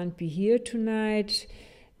 students can't be here tonight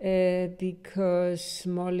because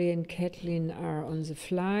Molly and Kathleen are on the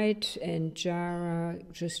flight, and Jara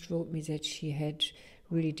just wrote me that she had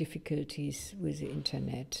really difficulties with the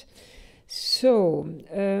internet. So,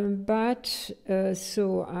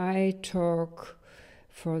 so I talk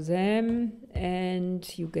for them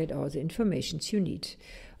and you get all the information you need.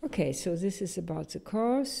 Okay, so this is about the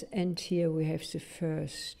course, and here we have the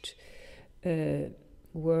first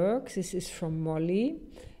work. This is from Molly,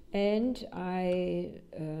 and I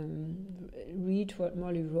read what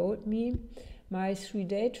Molly wrote me. My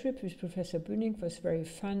 3-day trip with Professor Bühning was very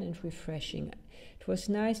fun and refreshing. It was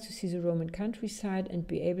nice to see the Roman countryside and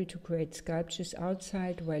be able to create sculptures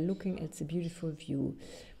outside while looking at the beautiful view.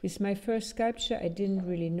 With my first sculpture, I didn't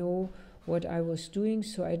really know what I was doing,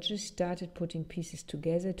 so I just started putting pieces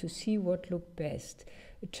together to see what looked best.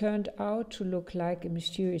 It turned out to look like a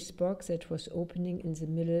mysterious box that was opening in the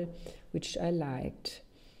middle, which I liked.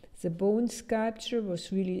 The bone sculpture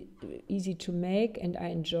was really easy to make, and I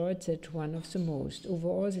enjoyed that one of the most.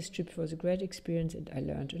 Overall, this trip was a great experience, and I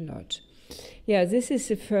learned a lot. Yeah, this is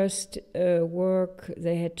the first work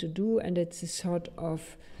they had to do, and it's a sort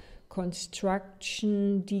of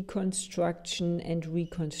construction, deconstruction, and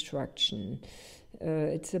reconstruction.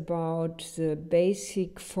 It's about the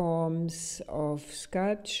basic forms of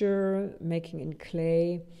sculpture, making in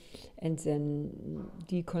clay, and then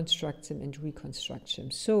deconstruct them and reconstruct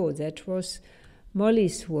them. So that was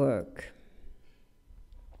Molly's work.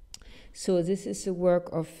 So this is the work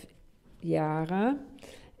of Yara,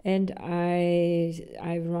 and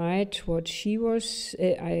I write what she was,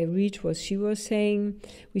 I read what she was saying.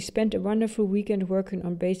 We spent a wonderful weekend working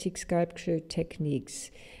on basic sculpture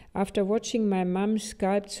techniques. After watching my mum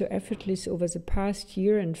sculpt so effortless over the past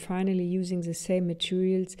year and finally using the same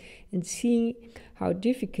materials and seeing how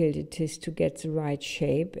difficult it is to get the right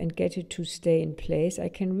shape and get it to stay in place, I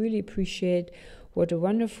can really appreciate what a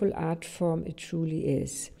wonderful art form it truly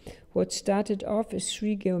is. What started off as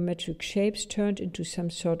 3 geometric shapes turned into some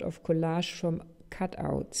sort of collage from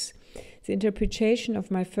cutouts. The interpretation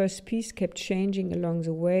of my first piece kept changing along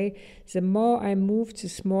the way. The more I moved the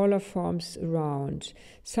smaller forms around.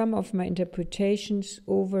 Some of my interpretations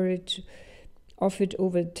of it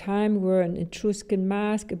over time were an Etruscan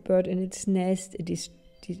mask, a bird in its nest, a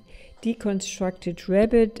deconstructed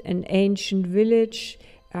rabbit, an ancient village,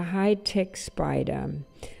 a high-tech spider.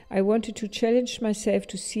 I wanted to challenge myself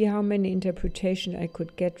to see how many interpretations I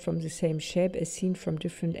could get from the same shape as seen from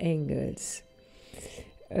different angles.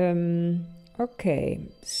 Okay,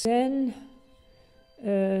 then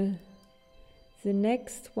the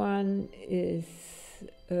next one is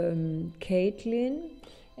Caitlin,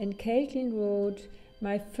 and Caitlin wrote,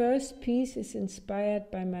 "My first piece is inspired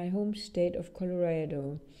by my home state of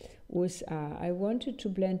Colorado, USA. I wanted to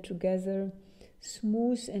blend together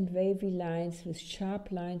smooth and wavy lines with sharp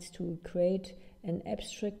lines to create an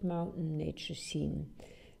abstract mountain nature scene.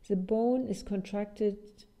 The bone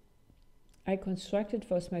I constructed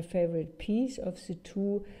was my favorite piece of the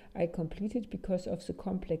 2 I completed because of the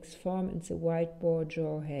complex form and the wide bore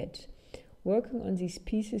jaw head. Working on these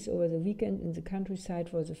pieces over the weekend in the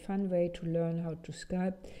countryside was a fun way to learn how to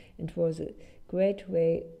sculpt and was a great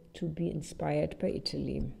way to be inspired by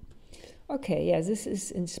Italy." Okay, yeah, this is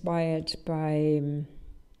inspired by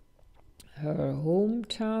her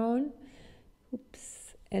hometown.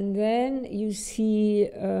 Oops. And then you see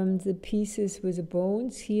the pieces with the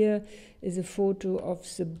bones. Here is a photo of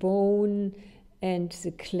the bone and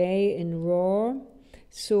the clay in raw.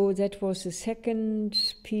 So that was the second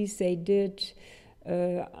piece they did.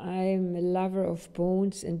 I'm a lover of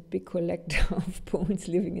bones and big collector of bones.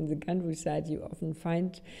 Living in the countryside, you often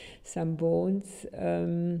find some bones.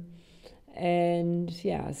 And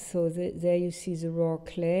yeah, so there you see the raw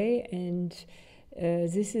clay, and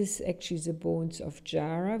this is actually the bones of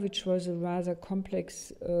Jara, which was a rather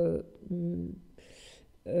complex bone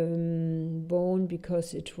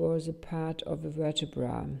because it was a part of a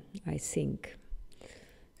vertebra, I think.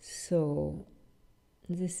 So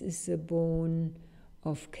this is the bone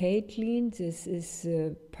of Caitlin. This is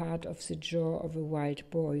part of the jaw of a wild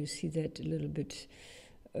boar. You see that a little bit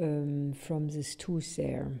from this tooth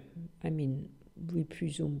there. I mean, we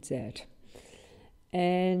presumed that.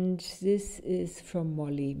 And this is from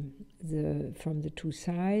Molly, from the 2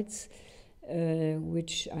 sides,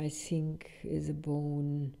 which I think is a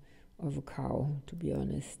bone of a cow, to be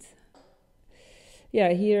honest.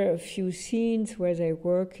 Yeah, here are a few scenes where they're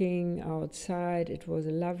working outside. It was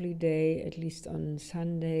a lovely day, at least on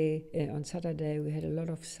Saturday we had a lot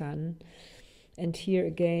of sun. And here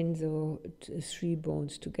again, the 3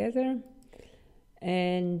 bones together.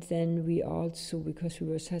 And then we also, because we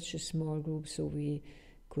were such a small group, so we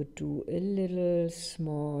could do a little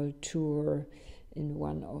small tour in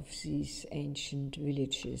one of these ancient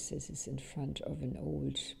villages. This is in front of an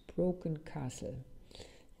old broken castle.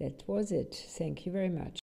 That was it. Thank you very much.